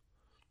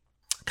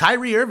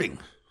 Kyrie Irving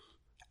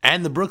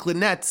and the Brooklyn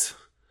Nets.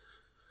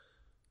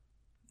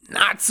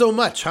 Not so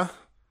much, huh?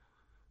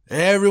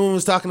 Everyone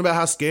was talking about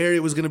how scary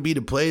it was going to be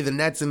to play the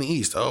Nets in the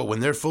East. Oh, when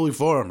they're fully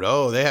formed.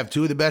 Oh, they have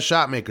 2 of the best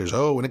shot makers.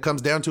 Oh, when it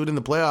comes down to it in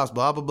the playoffs,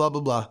 blah, blah, blah,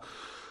 blah, blah.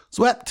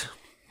 Swept.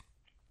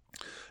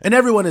 And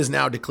everyone is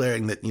now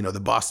declaring that, you know, the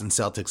Boston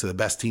Celtics are the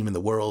best team in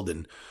the world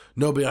and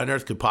nobody on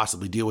earth could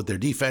possibly deal with their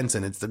defense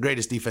and it's the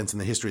greatest defense in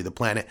the history of the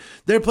planet.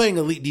 They're playing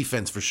elite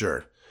defense for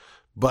sure.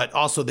 But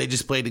also they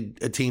just played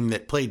a team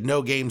that played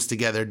no games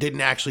together,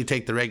 didn't actually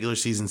take the regular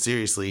season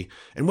seriously,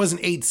 and was an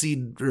 8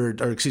 seed or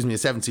a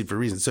 7 seed for a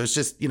reason. So it's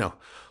just, you know,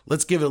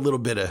 let's just get a little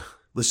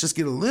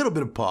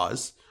bit of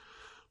pause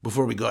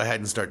before we go ahead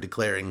and start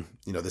declaring,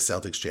 you know, the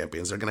Celtics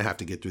champions. They're going to have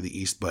to get through the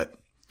East, but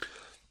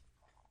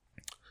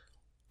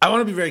I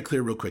want to be very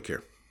clear real quick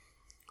here.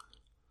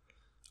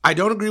 I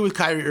don't agree with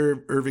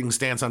Kyrie Irving's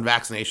stance on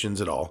vaccinations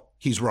at all.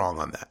 He's wrong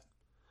on that.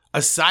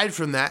 Aside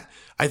from that,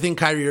 I think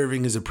Kyrie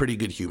Irving is a pretty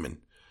good human.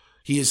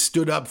 He has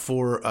stood up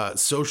for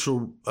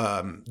social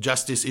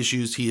justice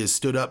issues. He has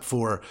stood up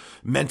for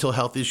mental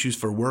health issues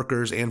for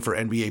workers and for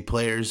NBA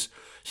players.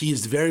 He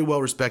is very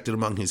well respected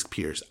among his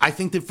peers. I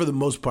think that for the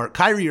most part,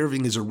 Kyrie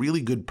Irving is a really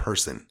good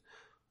person.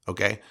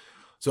 Okay?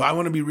 So I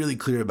want to be really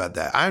clear about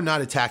that. I am not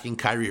attacking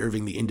Kyrie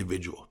Irving, the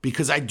individual,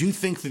 because I do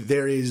think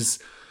that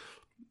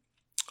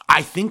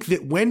I think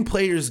that when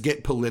players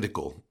get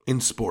political in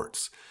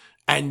sports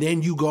and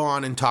then you go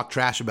on and talk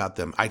trash about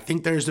them, I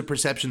think there's a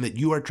perception that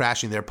you are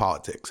trashing their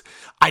politics.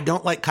 I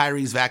don't like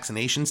Kyrie's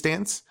vaccination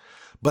stance,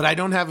 but I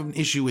don't have an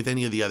issue with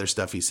any of the other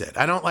stuff he said.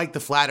 I don't like the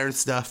flat earth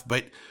stuff,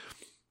 but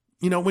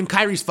you know, when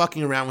Kyrie's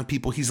fucking around with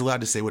people, he's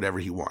allowed to say whatever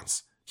he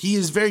wants. He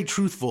is very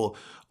truthful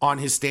on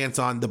his stance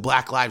on the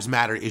Black Lives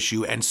Matter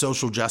issue and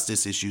social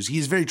justice issues. He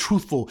is very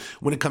truthful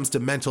when it comes to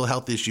mental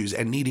health issues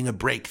and needing a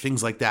break,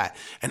 things like that.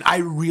 And I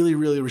really,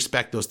 really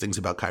respect those things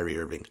about Kyrie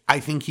Irving.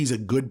 I think he's a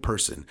good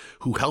person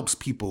who helps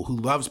people, who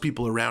loves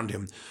people around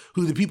him,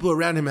 who the people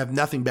around him have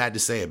nothing bad to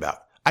say about.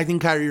 I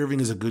think Kyrie Irving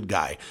is a good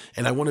guy,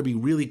 and I want to be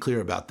really clear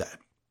about that.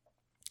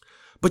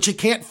 But you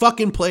can't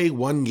fucking play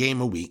one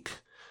game a week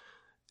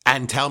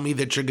and tell me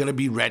that you're going to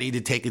be ready to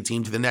take a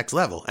team to the next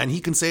level. And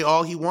he can say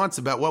all he wants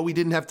about, well, we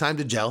didn't have time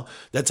to gel.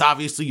 That's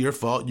obviously your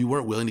fault. You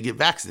weren't willing to get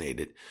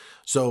vaccinated.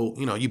 So,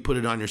 you know, you put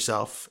it on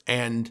yourself.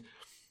 And,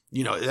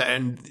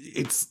 And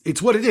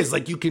it's what it is.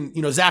 Like, you can,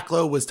 Zach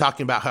Lowe was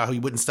talking about how he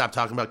wouldn't stop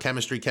talking about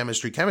chemistry.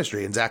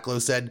 And Zach Lowe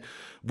said,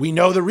 we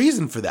know the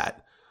reason for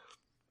that.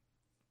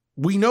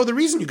 We know the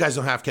reason you guys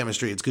don't have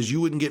chemistry. It's because you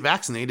wouldn't get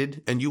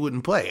vaccinated and you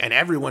wouldn't play. And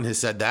everyone has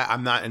said that.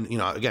 I'm not, and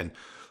again,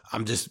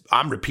 I'm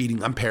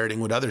parroting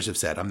what others have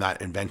said. I'm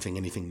not inventing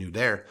anything new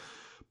there.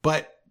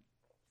 But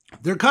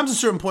there comes a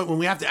certain point when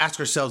we have to ask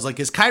ourselves, like,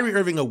 is Kyrie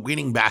Irving a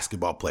winning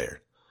basketball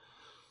player?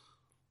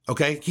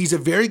 Okay, he's a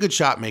very good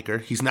shot maker.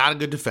 He's not a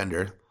good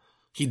defender.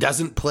 He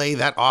doesn't play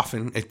that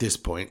often at this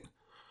point.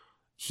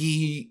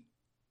 He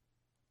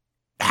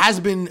has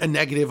been a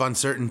negative on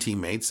certain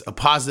teammates, a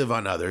positive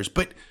on others.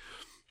 But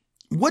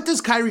what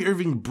does Kyrie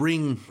Irving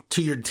bring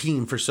to your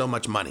team for so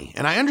much money?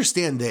 And I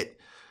understand that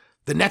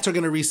the Nets are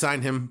going to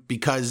re-sign him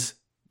because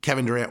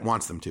Kevin Durant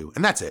wants them to.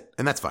 And that's it.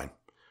 And that's fine.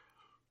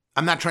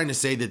 I'm not trying to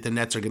say that the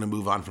Nets are going to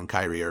move on from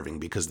Kyrie Irving,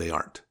 because they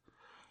aren't.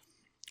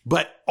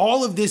 But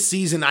all of this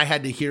season, I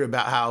had to hear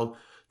about how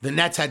the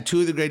Nets had two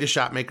of the greatest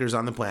shot makers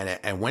on the planet.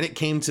 And when it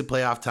came to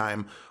playoff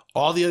time,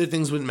 all the other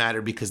things wouldn't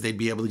matter because they'd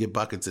be able to get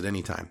buckets at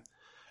any time.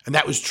 And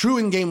that was true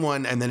in game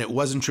one, and then it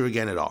wasn't true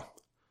again at all.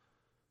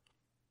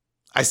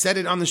 I said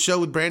it on the show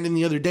with Brandon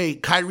the other day.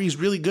 Kyrie's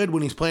really good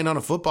when he's playing on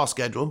a football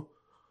schedule.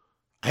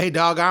 Hey,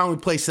 dog, I only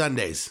play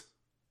Sundays.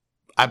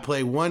 I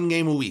play one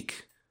game a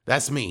week.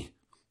 That's me.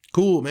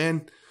 Cool,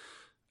 man.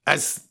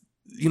 That's,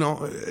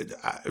 dog,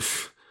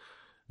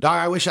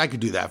 I wish I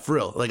could do that, for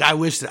real. Like, I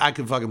wish that I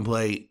could fucking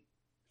play.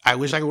 I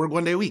wish I could work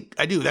one day a week.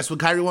 I do. That's what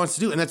Kyrie wants to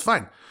do, and that's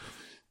fine.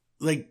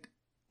 Like,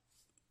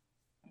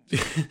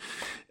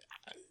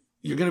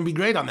 you're going to be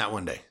great on that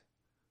one day.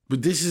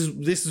 But this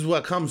is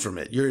what comes from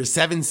it. You're a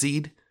 7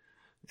 seed,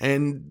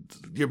 and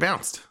you're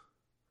bounced.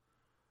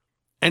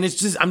 And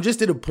I'm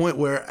just at a point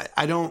where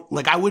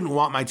I wouldn't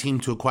want my team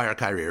to acquire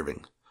Kyrie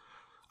Irving.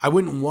 I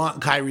wouldn't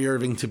want Kyrie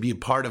Irving to be a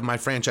part of my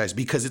franchise,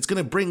 because it's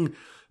going to bring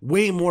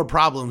way more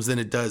problems than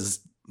it does,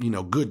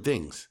 good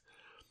things.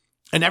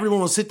 And everyone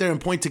will sit there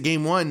and point to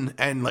game one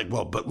and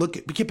but look,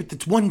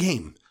 it's one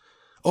game.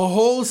 A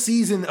whole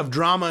season of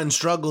drama and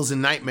struggles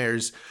and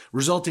nightmares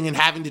resulting in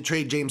having to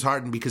trade James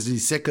Harden because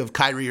he's sick of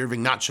Kyrie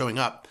Irving not showing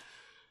up.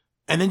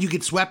 And then you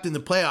get swept in the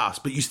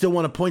playoffs, but you still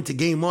want to point to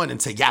game one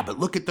and say, yeah, but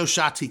look at those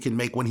shots he can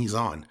make when he's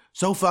on.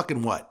 So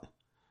fucking what?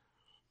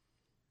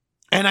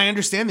 And I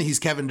understand that he's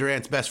Kevin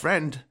Durant's best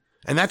friend,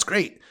 and that's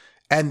great.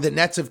 And the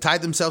Nets have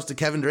tied themselves to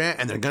Kevin Durant,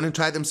 and they're going to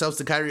tie themselves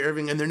to Kyrie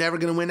Irving, and they're never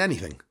going to win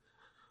anything.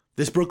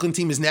 This Brooklyn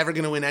team is never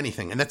going to win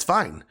anything, and that's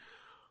fine.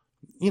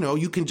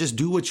 You can just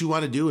do what you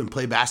want to do and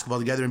play basketball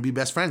together and be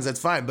best friends. That's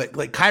fine. But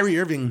like Kyrie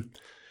Irving,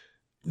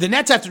 the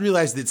Nets have to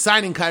realize that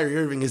signing Kyrie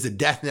Irving is a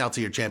death knell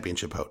to your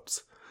championship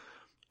hopes.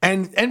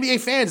 And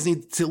NBA fans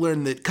need to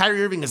learn that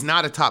Kyrie Irving is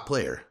not a top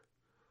player.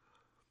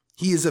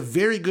 He is a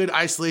very good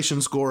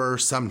isolation scorer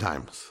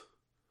sometimes.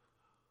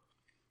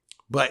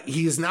 But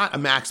he is not a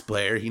max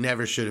player. He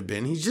never should have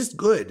been. He's just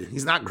good.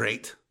 He's not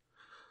great.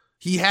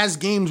 He has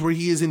games where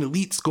he is an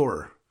elite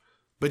scorer,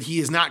 but he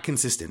is not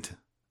consistent.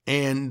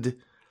 And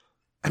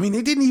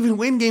they didn't even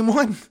win game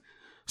one.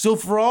 So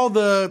for all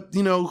the,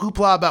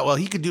 hoopla about,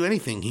 he could do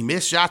anything. He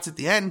missed shots at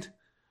the end.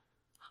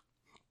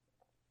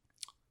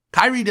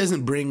 Kyrie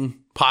doesn't bring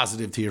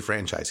positive to your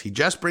franchise. He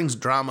just brings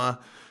drama.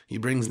 He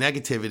brings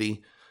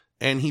negativity.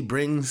 And he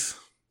brings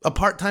a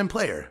part-time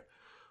player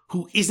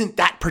who isn't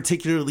that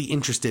particularly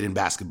interested in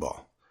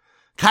basketball.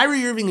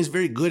 Kyrie Irving is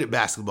very good at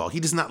basketball.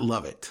 He does not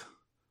love it.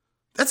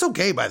 That's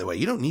okay, by the way.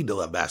 You don't need to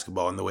love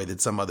basketball in the way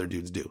that some other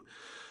dudes do.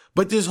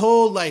 But this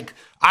whole,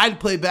 I'd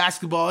play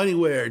basketball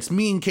anywhere. It's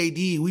me and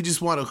KD. We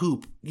just want to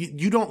hoop.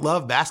 You don't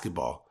love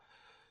basketball.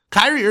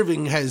 Kyrie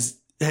Irving has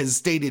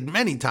stated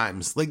many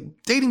times,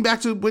 dating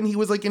back to when he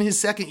was in his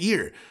second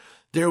year,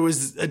 there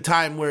was a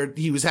time where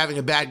he was having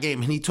a bad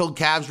game and he told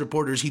Cavs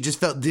reporters he just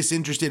felt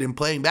disinterested in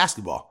playing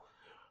basketball.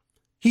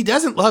 He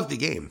doesn't love the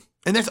game,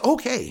 and that's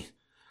okay.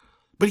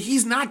 But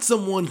he's not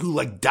someone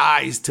who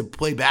dies to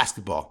play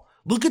basketball.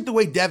 Look at the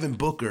way Devin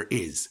Booker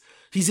is.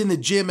 He's in the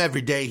gym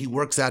every day. He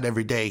works out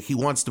every day. He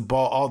wants the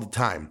ball all the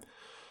time.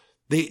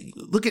 They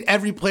look at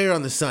every player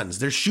on the Suns.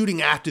 They're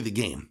shooting after the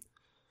game.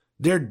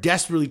 They're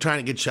desperately trying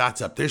to get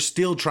shots up. They're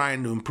still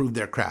trying to improve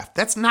their craft.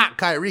 That's not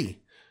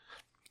Kyrie.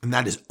 And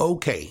that is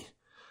okay.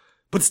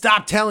 But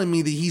stop telling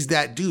me that he's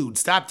that dude.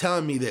 Stop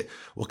telling me that,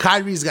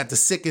 Kyrie's got the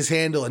sickest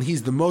handle and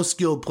he's the most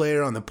skilled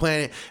player on the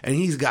planet and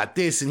he's got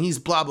this and he's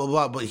blah, blah,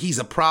 blah, but he's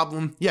a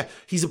problem. Yeah,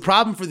 he's a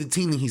problem for the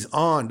team that he's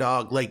on,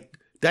 dog.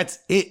 That's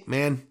it,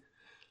 man.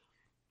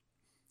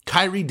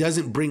 Kyrie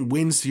doesn't bring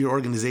wins to your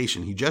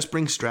organization. He just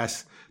brings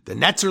stress. The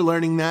Nets are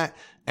learning that,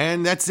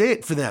 and that's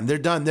it for them. They're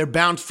done. They're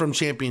bounced from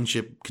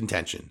championship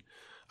contention.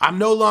 I'm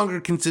no longer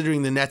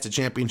considering the Nets a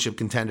championship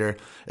contender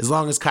as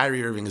long as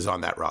Kyrie Irving is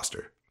on that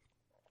roster.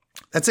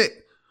 That's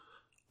it.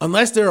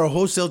 Unless there are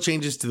wholesale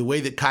changes to the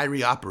way that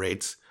Kyrie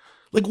operates.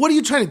 What are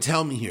you trying to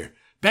tell me here?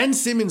 Ben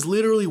Simmons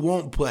literally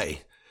won't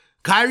play.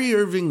 Kyrie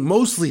Irving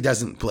mostly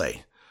doesn't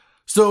play.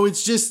 So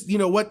it's just,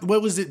 what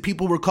was it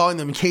people were calling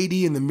them,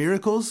 KD and the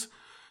Miracles?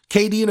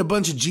 KD and a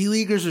bunch of G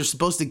Leaguers are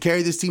supposed to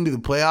carry this team to the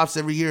playoffs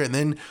every year,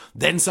 and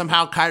then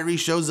somehow Kyrie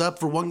shows up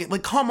for one game.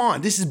 Like, come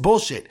on, this is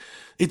bullshit.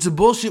 It's a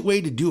bullshit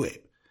way to do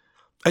it.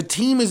 A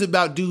team is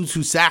about dudes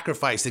who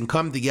sacrifice and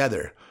come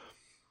together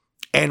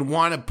and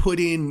want to put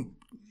in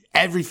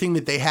everything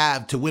that they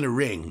have to win a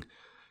ring.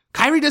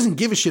 Kyrie doesn't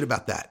give a shit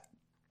about that.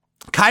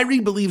 Kyrie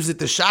believes that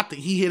the shot that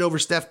he hit over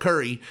Steph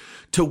Curry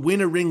to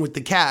win a ring with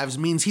the Cavs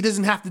means he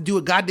doesn't have to do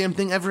a goddamn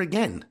thing ever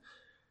again.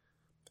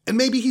 And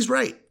maybe he's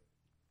right.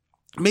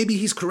 Maybe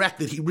he's correct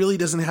that he really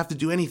doesn't have to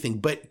do anything.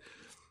 But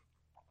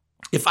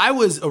if I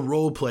was a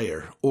role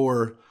player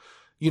or,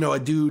 a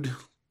dude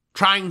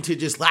trying to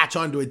just latch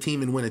onto a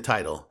team and win a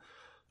title,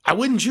 I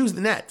wouldn't choose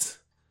the Nets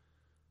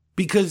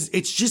because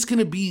it's just going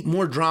to be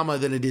more drama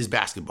than it is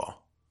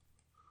basketball.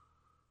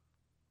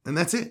 And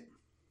that's it.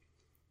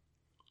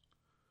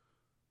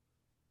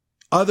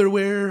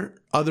 Otherwhere.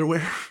 I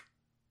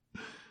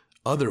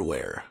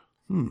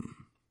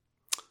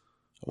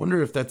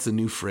wonder if that's a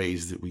new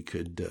phrase that we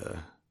could,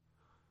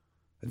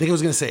 I think I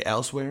was going to say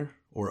elsewhere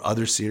or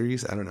other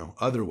series. I don't know.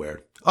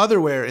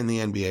 Otherwhere in the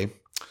NBA.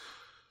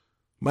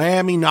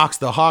 Miami knocks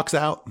the Hawks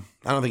out.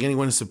 I don't think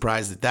anyone is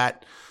surprised at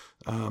that.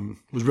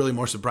 Was really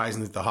more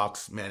surprising that the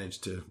Hawks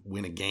managed to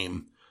win a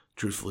game.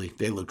 Truthfully,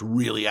 they looked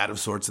really out of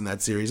sorts in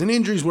that series. And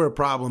injuries were a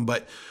problem,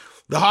 but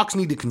the Hawks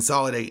need to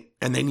consolidate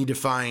and they need to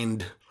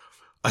find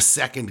a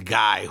second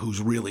guy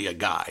who's really a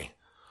guy.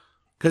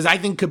 Because I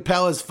think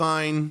Capella's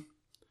fine.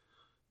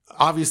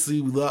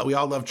 Obviously, we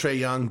all love Trae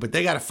Young, but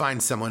they got to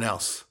find someone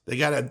else. They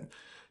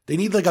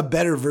need like a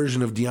better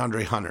version of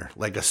DeAndre Hunter,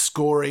 like a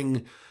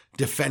scoring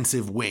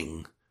defensive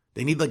wing.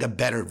 They need like a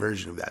better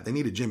version of that. They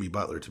need a Jimmy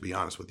Butler, to be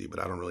honest with you, but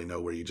I don't really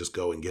know where you just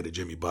go and get a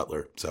Jimmy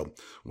Butler. So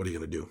what are you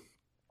going to do?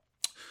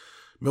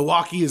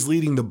 Milwaukee is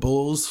leading the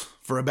Bulls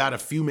for about a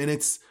few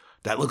minutes.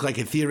 That looked like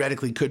it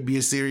theoretically could be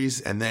a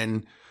series, and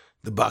then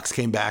the Bucks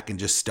came back and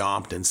just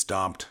stomped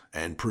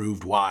and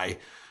proved why.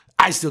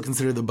 I still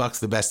consider the Bucks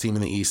the best team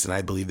in the East, and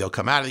I believe they'll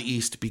come out of the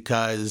East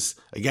because,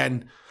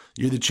 again,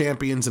 you're the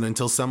champions, and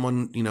until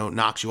someone,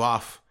 knocks you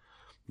off,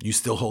 you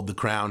still hold the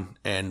crown.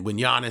 And when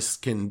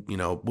Giannis can,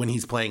 when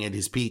he's playing at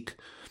his peak,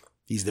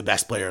 he's the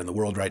best player in the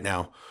world right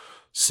now.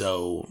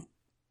 So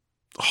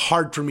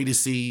hard for me to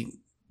see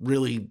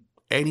really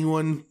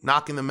anyone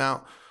knocking them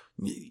out.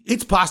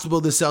 It's possible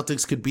the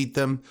Celtics could beat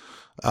them.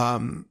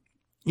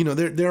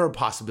 There are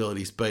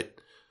possibilities, but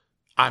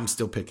I'm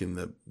still picking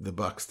the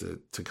Bucks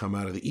to come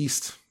out of the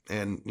East.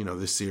 And,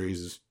 this series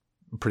is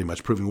pretty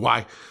much proving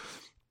why.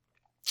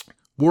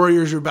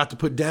 Warriors are about to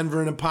put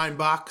Denver in a pine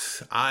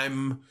box. I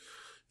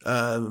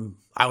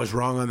was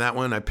wrong on that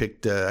one. I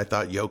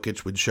thought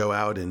Jokic would show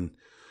out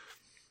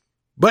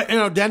but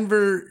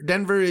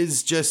Denver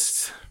is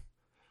just,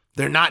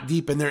 they're not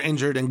deep and they're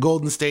injured, and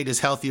Golden State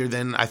is healthier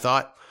than I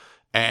thought.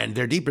 And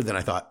they're deeper than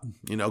I thought.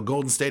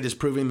 Golden State is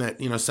proving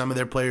that, some of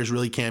their players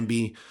really can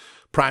be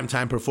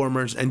primetime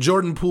performers. And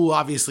Jordan Poole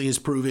obviously has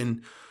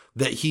proven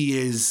that he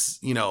is,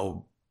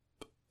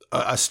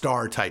 a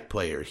star type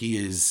player. He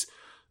is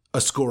a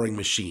scoring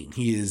machine.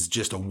 He is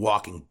just a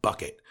walking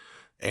bucket.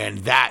 And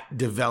that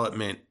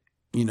development,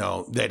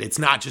 that it's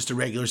not just a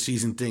regular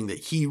season thing, that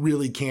he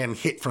really can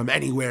hit from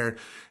anywhere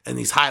in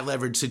these high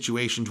leverage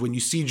situations. When you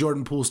see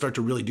Jordan Poole start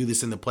to really do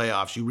this in the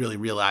playoffs, you really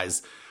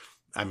realize,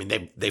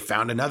 they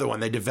found another one.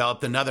 They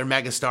developed another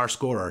megastar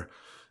scorer,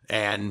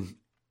 and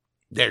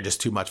they're just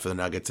too much for the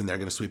Nuggets, and they're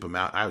going to sweep them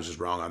out. I was just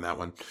wrong on that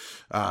one.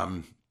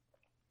 And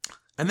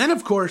then,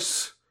 of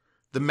course,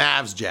 the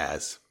Mavs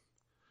Jazz.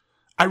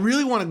 I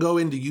really want to go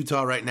into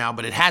Utah right now,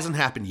 but it hasn't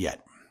happened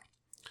yet.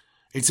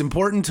 It's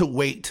important to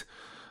wait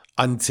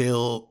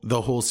until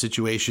the whole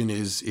situation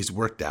is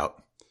worked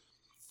out,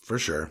 for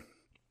sure.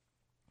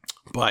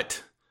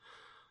 But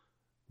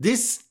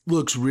this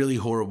looks really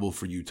horrible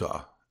for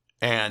Utah.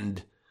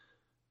 And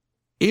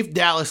if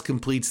Dallas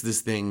completes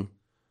this thing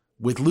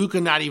with Luka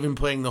not even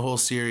playing the whole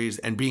series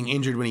and being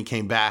injured when he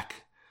came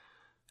back,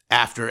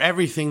 after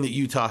everything that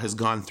Utah has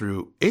gone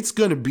through, it's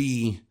going to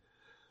be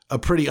a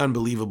pretty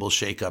unbelievable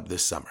shakeup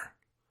this summer.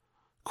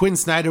 Quinn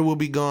Snyder will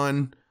be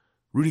gone.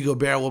 Rudy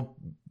Gobert will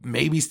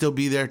maybe still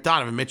be there.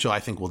 Donovan Mitchell, I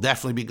think, will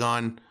definitely be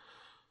gone.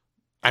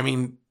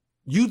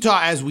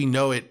 Utah, as we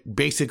know it,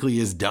 basically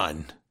is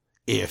done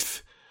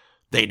if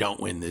they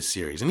don't win this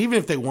series. And even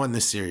if they won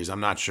this series, I'm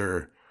not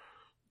sure,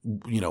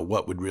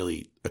 what would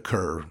really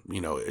occur,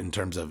 in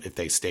terms of if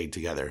they stayed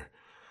together.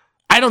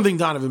 I don't think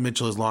Donovan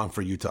Mitchell is long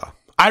for Utah.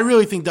 I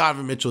really think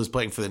Donovan Mitchell is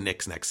playing for the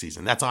Knicks next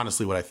season. That's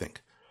honestly what I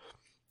think.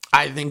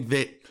 I think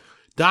that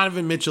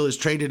Donovan Mitchell is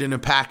traded in a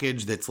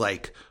package that's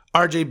like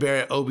RJ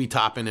Barrett, Obi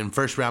Toppin, and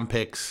first-round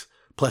picks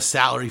plus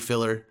salary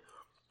filler.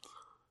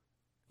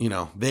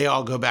 They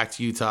all go back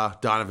to Utah.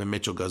 Donovan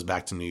Mitchell goes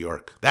back to New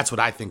York. That's what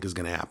I think is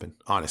going to happen,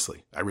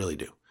 honestly. I really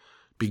do.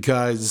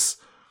 Because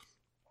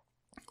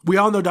we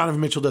all know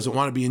Donovan Mitchell doesn't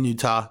want to be in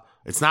Utah.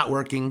 It's not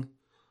working.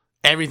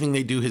 Everything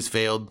they do has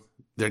failed.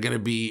 They're going to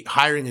be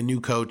hiring a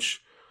new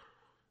coach.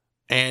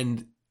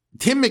 And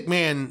Tim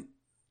McMahon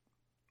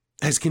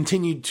has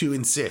continued to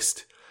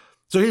insist.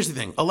 So here's the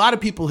thing. A lot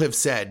of people have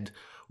said,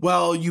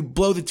 Well, you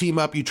blow the team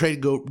up, you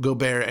trade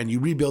Gobert, and you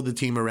rebuild the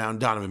team around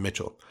Donovan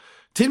Mitchell.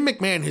 Tim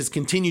McMahon has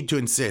continued to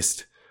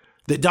insist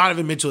that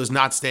Donovan Mitchell is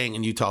not staying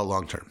in Utah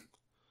long term.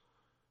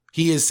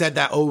 He has said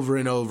that over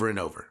and over and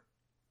over.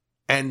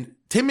 And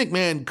Tim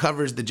McMahon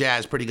covers the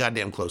Jazz pretty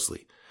goddamn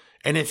closely.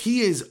 And if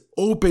he is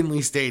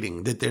openly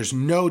stating that there's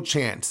no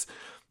chance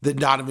that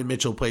Donovan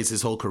Mitchell plays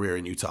his whole career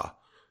in Utah,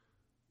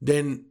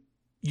 then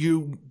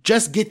you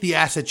just get the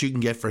assets you can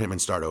get for him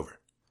and start over.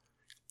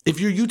 If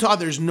you're Utah,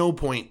 there's no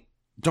point.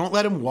 Don't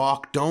let him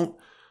walk.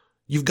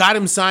 You've got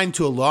him signed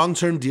to a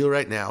long-term deal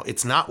right now.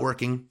 It's not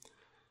working.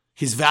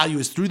 His value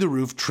is through the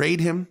roof. Trade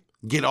him,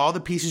 get all the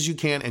pieces you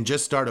can, and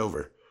just start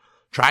over.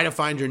 Try to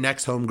find your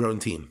next homegrown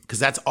team, because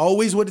that's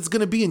always what it's going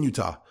to be in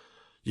Utah.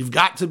 You've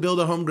got to build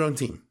a homegrown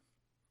team.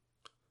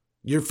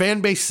 Your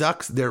fan base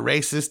sucks. They're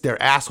racist.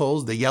 They're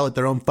assholes. They yell at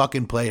their own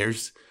fucking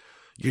players.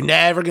 You're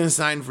never going to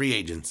sign free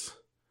agents.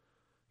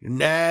 You're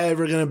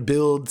never going to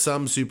build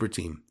some super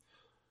team.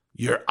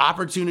 Your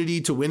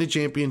opportunity to win a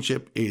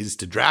championship is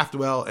to draft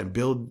well and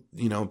build,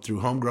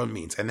 through homegrown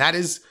means. And that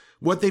is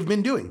what they've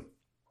been doing.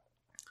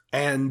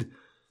 And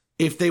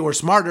if they were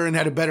smarter and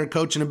had a better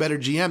coach and a better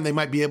GM, they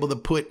might be able to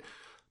put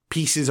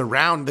pieces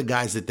around the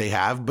guys that they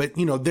have. But,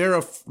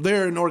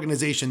 they're an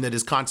organization that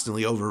is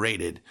constantly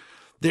overrated.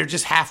 They're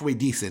just halfway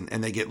decent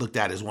and they get looked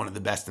at as one of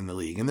the best in the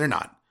league, and they're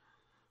not.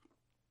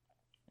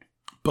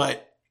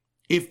 But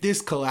if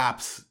this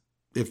collapse,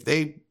 if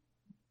they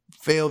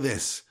fail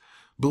this,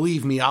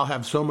 believe me, I'll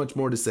have so much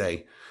more to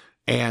say.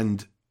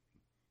 And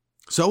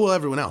so will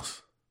everyone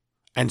else.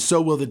 And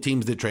so will the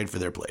teams that trade for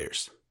their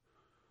players.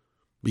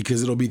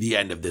 Because it'll be the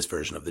end of this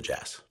version of the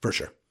Jazz, for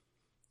sure.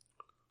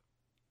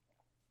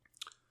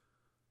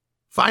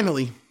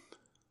 Finally,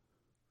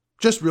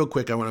 just real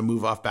quick, I want to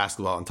move off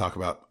basketball and talk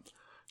about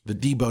the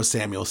Deebo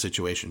Samuel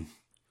situation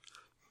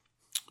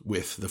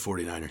with the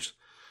 49ers.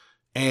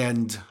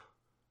 And,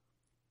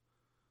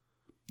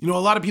 a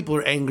lot of people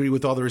are angry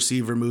with all the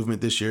receiver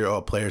movement this year.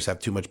 Oh, players have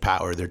too much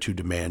power. They're too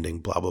demanding,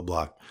 blah, blah,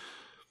 blah.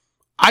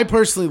 I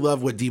personally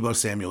love what Deebo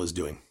Samuel is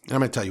doing. And I'm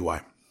going to tell you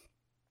why.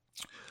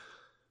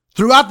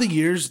 Throughout the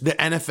years, the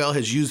NFL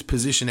has used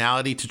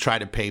positionality to try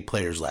to pay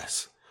players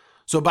less.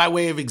 So by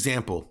way of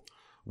example,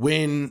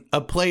 when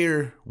a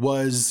player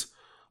was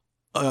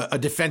a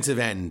defensive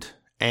end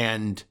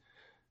and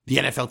the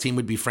NFL team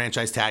would be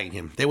franchise tagging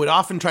him, they would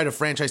often try to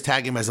franchise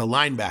tag him as a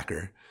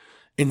linebacker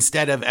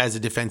instead of as a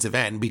defensive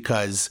end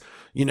because,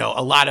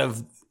 a lot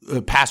of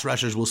pass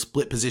rushers will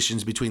split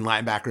positions between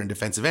linebacker and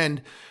defensive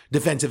end.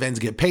 Defensive ends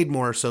get paid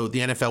more, so the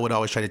NFL would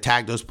always try to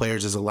tag those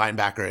players as a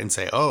linebacker and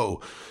say,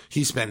 oh,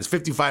 he spends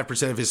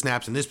 55% of his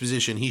snaps in this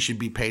position, he should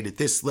be paid at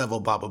this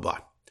level, blah, blah, blah.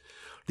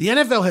 The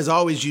NFL has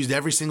always used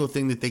every single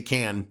thing that they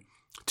can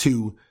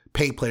to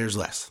pay players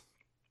less.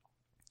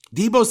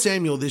 Deebo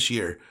Samuel this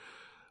year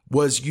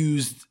was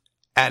used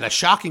at a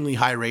shockingly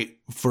high rate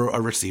for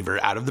a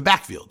receiver out of the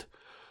backfield.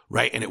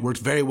 Right. And it worked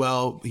very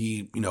well.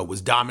 He, was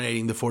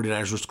dominating. The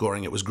 49ers were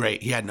scoring. It was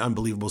great. He had an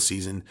unbelievable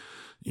season.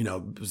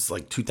 It was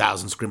like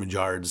 2,000 scrimmage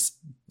yards,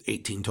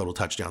 18 total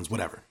touchdowns,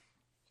 whatever.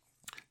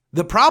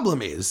 The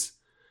problem is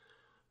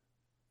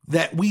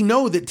that we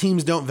know that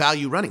teams don't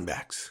value running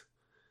backs.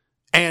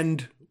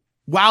 And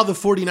while the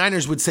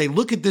 49ers would say,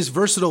 look at this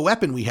versatile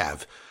weapon we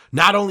have.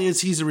 Not only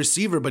is he a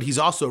receiver, but he's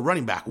also a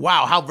running back.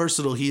 Wow, how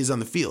versatile he is on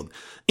the field.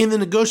 In the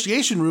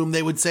negotiation room,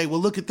 they would say, well,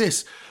 look at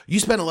this. You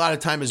spent a lot of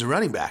time as a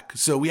running back,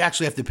 so we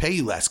actually have to pay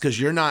you less because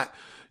you're not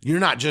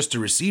just a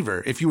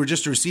receiver. If you were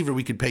just a receiver,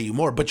 we could pay you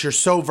more, but you're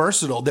so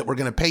versatile that we're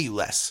going to pay you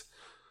less.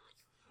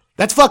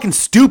 That's fucking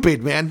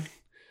stupid, man.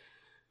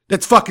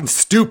 That's fucking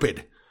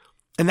stupid.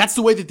 And that's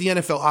the way that the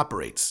NFL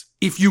operates.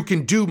 If you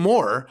can do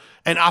more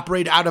and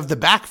operate out of the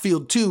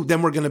backfield too,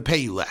 then we're going to pay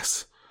you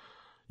less.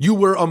 You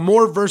were a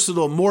more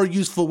versatile, more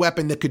useful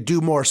weapon that could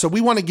do more, so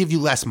we want to give you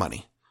less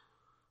money.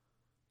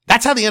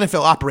 That's how the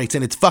NFL operates,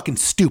 and it's fucking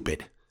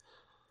stupid.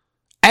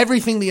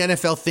 Everything the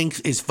NFL thinks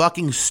is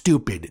fucking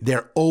stupid.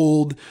 They're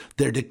old,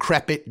 they're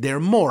decrepit, they're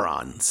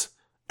morons.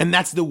 And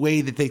that's the way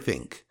that they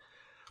think.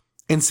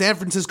 And San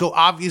Francisco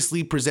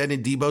obviously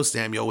presented Deebo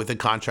Samuel with a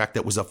contract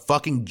that was a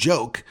fucking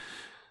joke,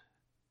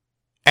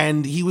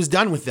 and he was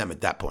done with them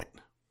at that point.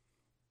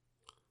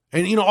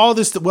 And, all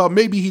this, well,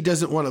 maybe he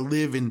doesn't want to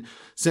live in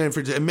San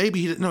Francisco. And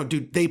maybe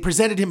they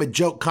presented him a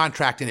joke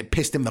contract and it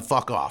pissed him the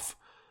fuck off.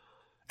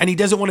 And he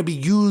doesn't want to be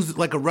used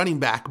like a running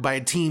back by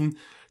a team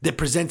that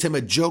presents him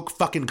a joke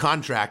fucking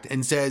contract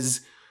and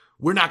says,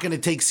 we're not going to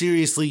take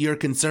seriously your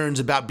concerns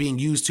about being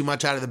used too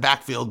much out of the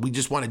backfield. We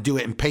just want to do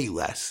it and pay you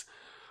less.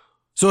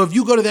 So if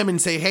you go to them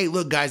and say, hey,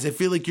 look, guys, I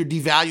feel like you're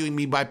devaluing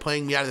me by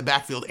playing me out of the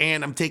backfield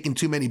and I'm taking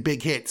too many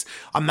big hits.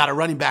 I'm not a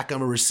running back.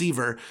 I'm a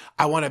receiver.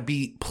 I want to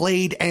be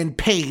played and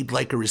paid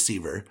like a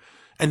receiver.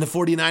 And the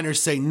 49ers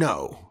say,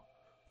 no.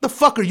 The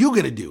fuck are you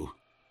going to do?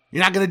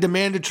 You're not going to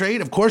demand a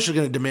trade? Of course you're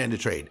going to demand a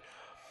trade.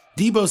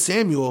 Deebo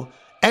Samuel,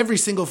 every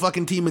single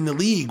fucking team in the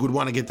league would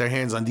want to get their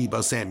hands on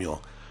Deebo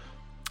Samuel.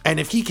 And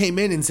if he came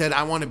in and said,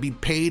 I want to be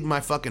paid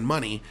my fucking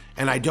money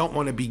and I don't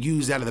want to be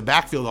used out of the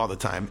backfield all the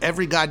time,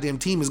 every goddamn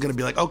team is going to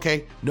be like,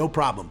 okay, no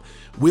problem.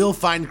 We'll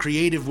find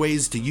creative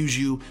ways to use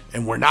you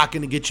and we're not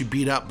going to get you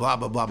beat up, blah,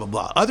 blah, blah, blah,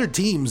 blah. Other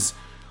teams,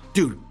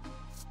 dude,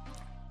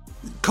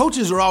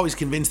 coaches are always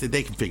convinced that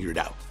they can figure it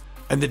out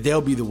and that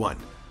they'll be the one.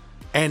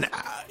 And,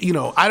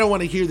 I don't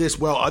want to hear this,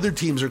 well, other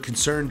teams are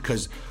concerned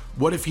because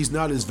what if he's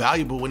not as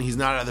valuable when he's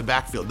not out of the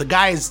backfield? The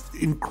guy is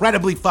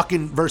incredibly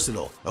fucking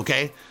versatile,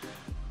 okay?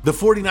 The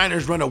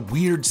 49ers run a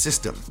weird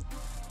system.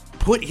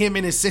 Put him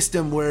in a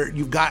system where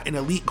you've got an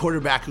elite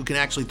quarterback who can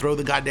actually throw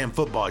the goddamn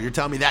football. You're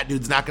telling me that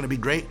dude's not going to be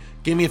great?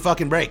 Give me a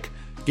fucking break.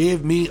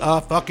 Give me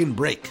a fucking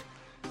break.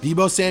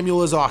 Deebo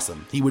Samuel is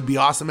awesome. He would be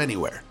awesome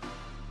anywhere.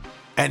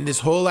 And this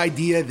whole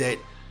idea that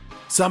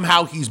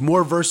somehow he's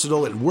more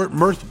versatile and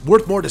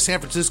worth more to San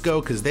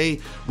Francisco because they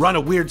run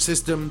a weird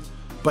system,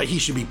 but he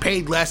should be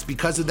paid less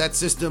because of that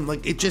system.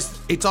 Like,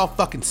 it's all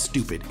fucking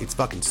stupid. It's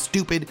fucking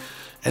stupid.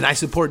 And I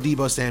support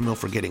Deebo Samuel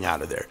for getting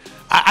out of there.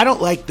 I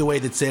don't like the way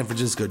that San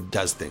Francisco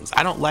does things.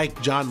 I don't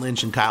like John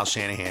Lynch and Kyle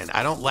Shanahan.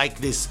 I don't like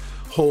this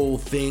whole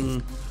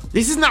thing.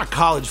 This is not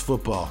college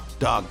football,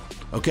 dog.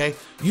 Okay?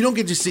 You don't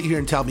get to sit here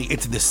and tell me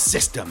it's the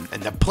system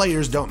and the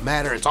players don't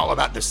matter. It's all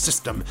about the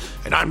system.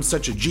 And I'm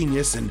such a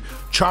genius and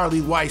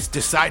Charlie Weiss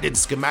decided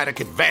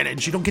schematic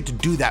advantage. You don't get to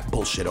do that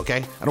bullshit, okay?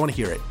 I don't want to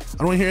hear it. I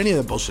don't want to hear any of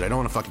that bullshit. I don't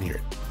want to fucking hear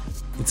it.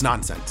 It's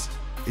nonsense.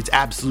 It's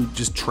absolute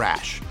just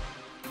trash.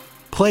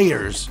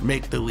 Players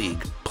make the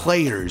league.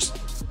 Players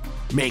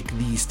make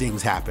these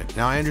things happen.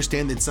 Now, I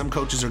understand that some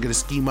coaches are going to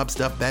scheme up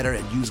stuff better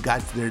and use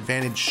guys to their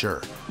advantage,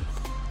 sure.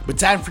 But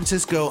San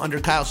Francisco, under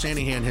Kyle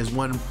Shanahan, has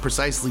won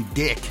precisely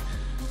dick.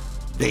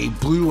 They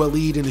blew a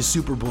lead in the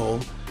Super Bowl,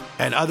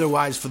 and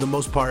otherwise, for the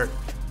most part,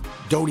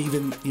 don't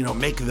even,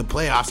 make the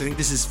playoffs. I think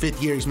this is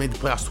 5th year he's made the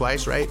playoffs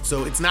twice, right?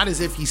 So it's not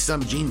as if he's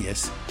some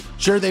genius.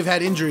 Sure, they've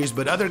had injuries,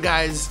 but other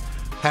guys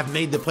have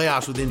made the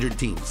playoffs with injured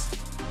teams.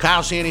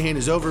 Kyle Shanahan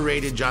is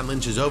overrated. John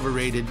Lynch is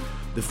overrated.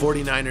 The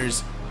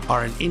 49ers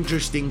are an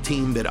interesting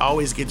team that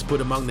always gets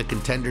put among the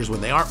contenders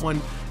when they aren't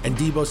one. And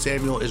Deebo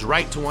Samuel is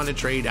right to want to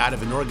trade out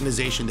of an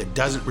organization that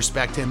doesn't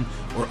respect him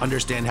or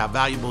understand how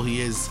valuable he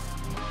is.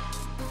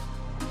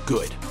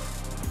 Good.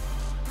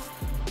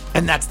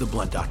 And that's the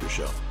Blunt Doctor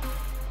Show.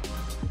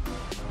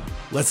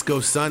 Let's go,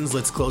 Suns.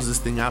 Let's close this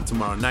thing out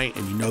tomorrow night.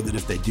 And you know that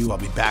if they do, I'll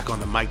be back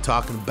on the mic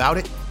talking about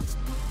it.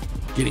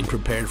 Getting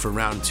prepared for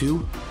round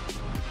 2.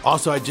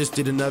 Also, I just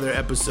did another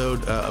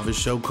episode of a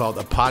show called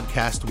A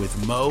Podcast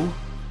with Mo.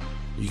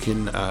 You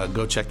can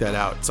go check that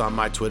out. It's on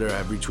my Twitter.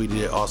 I've retweeted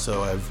it.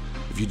 Also,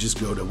 if you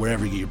just go to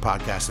wherever you get your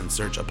podcast and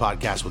search A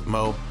Podcast with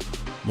Mo,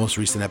 most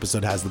recent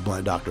episode has the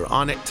Blind Doctor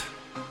on it.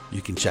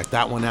 You can check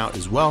that one out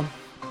as well.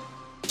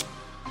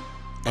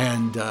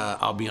 And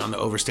I'll be on the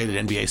Overstated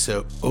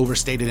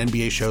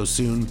NBA show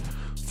soon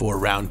for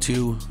round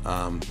 2.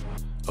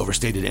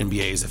 Overstated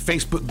NBA is a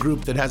Facebook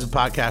group that has a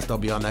podcast. I'll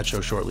be on that show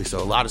shortly. So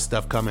a lot of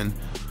stuff coming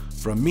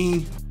from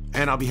me,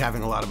 and I'll be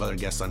having a lot of other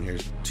guests on here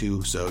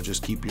too. So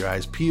just keep your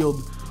eyes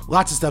peeled.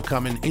 Lots of stuff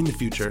coming in the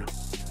future.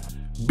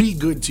 Be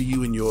good to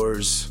you and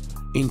yours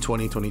in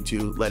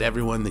 2022. Let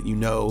everyone that you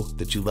know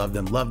that you love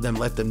them. Let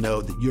them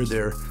know that you're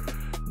their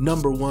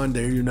number one.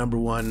 They're your number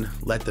one.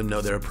 Let them know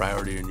they're a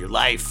priority in your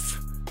life.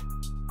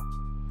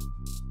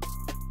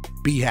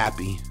 Be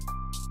happy.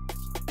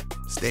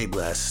 Stay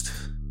blessed.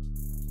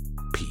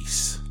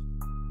 Peace.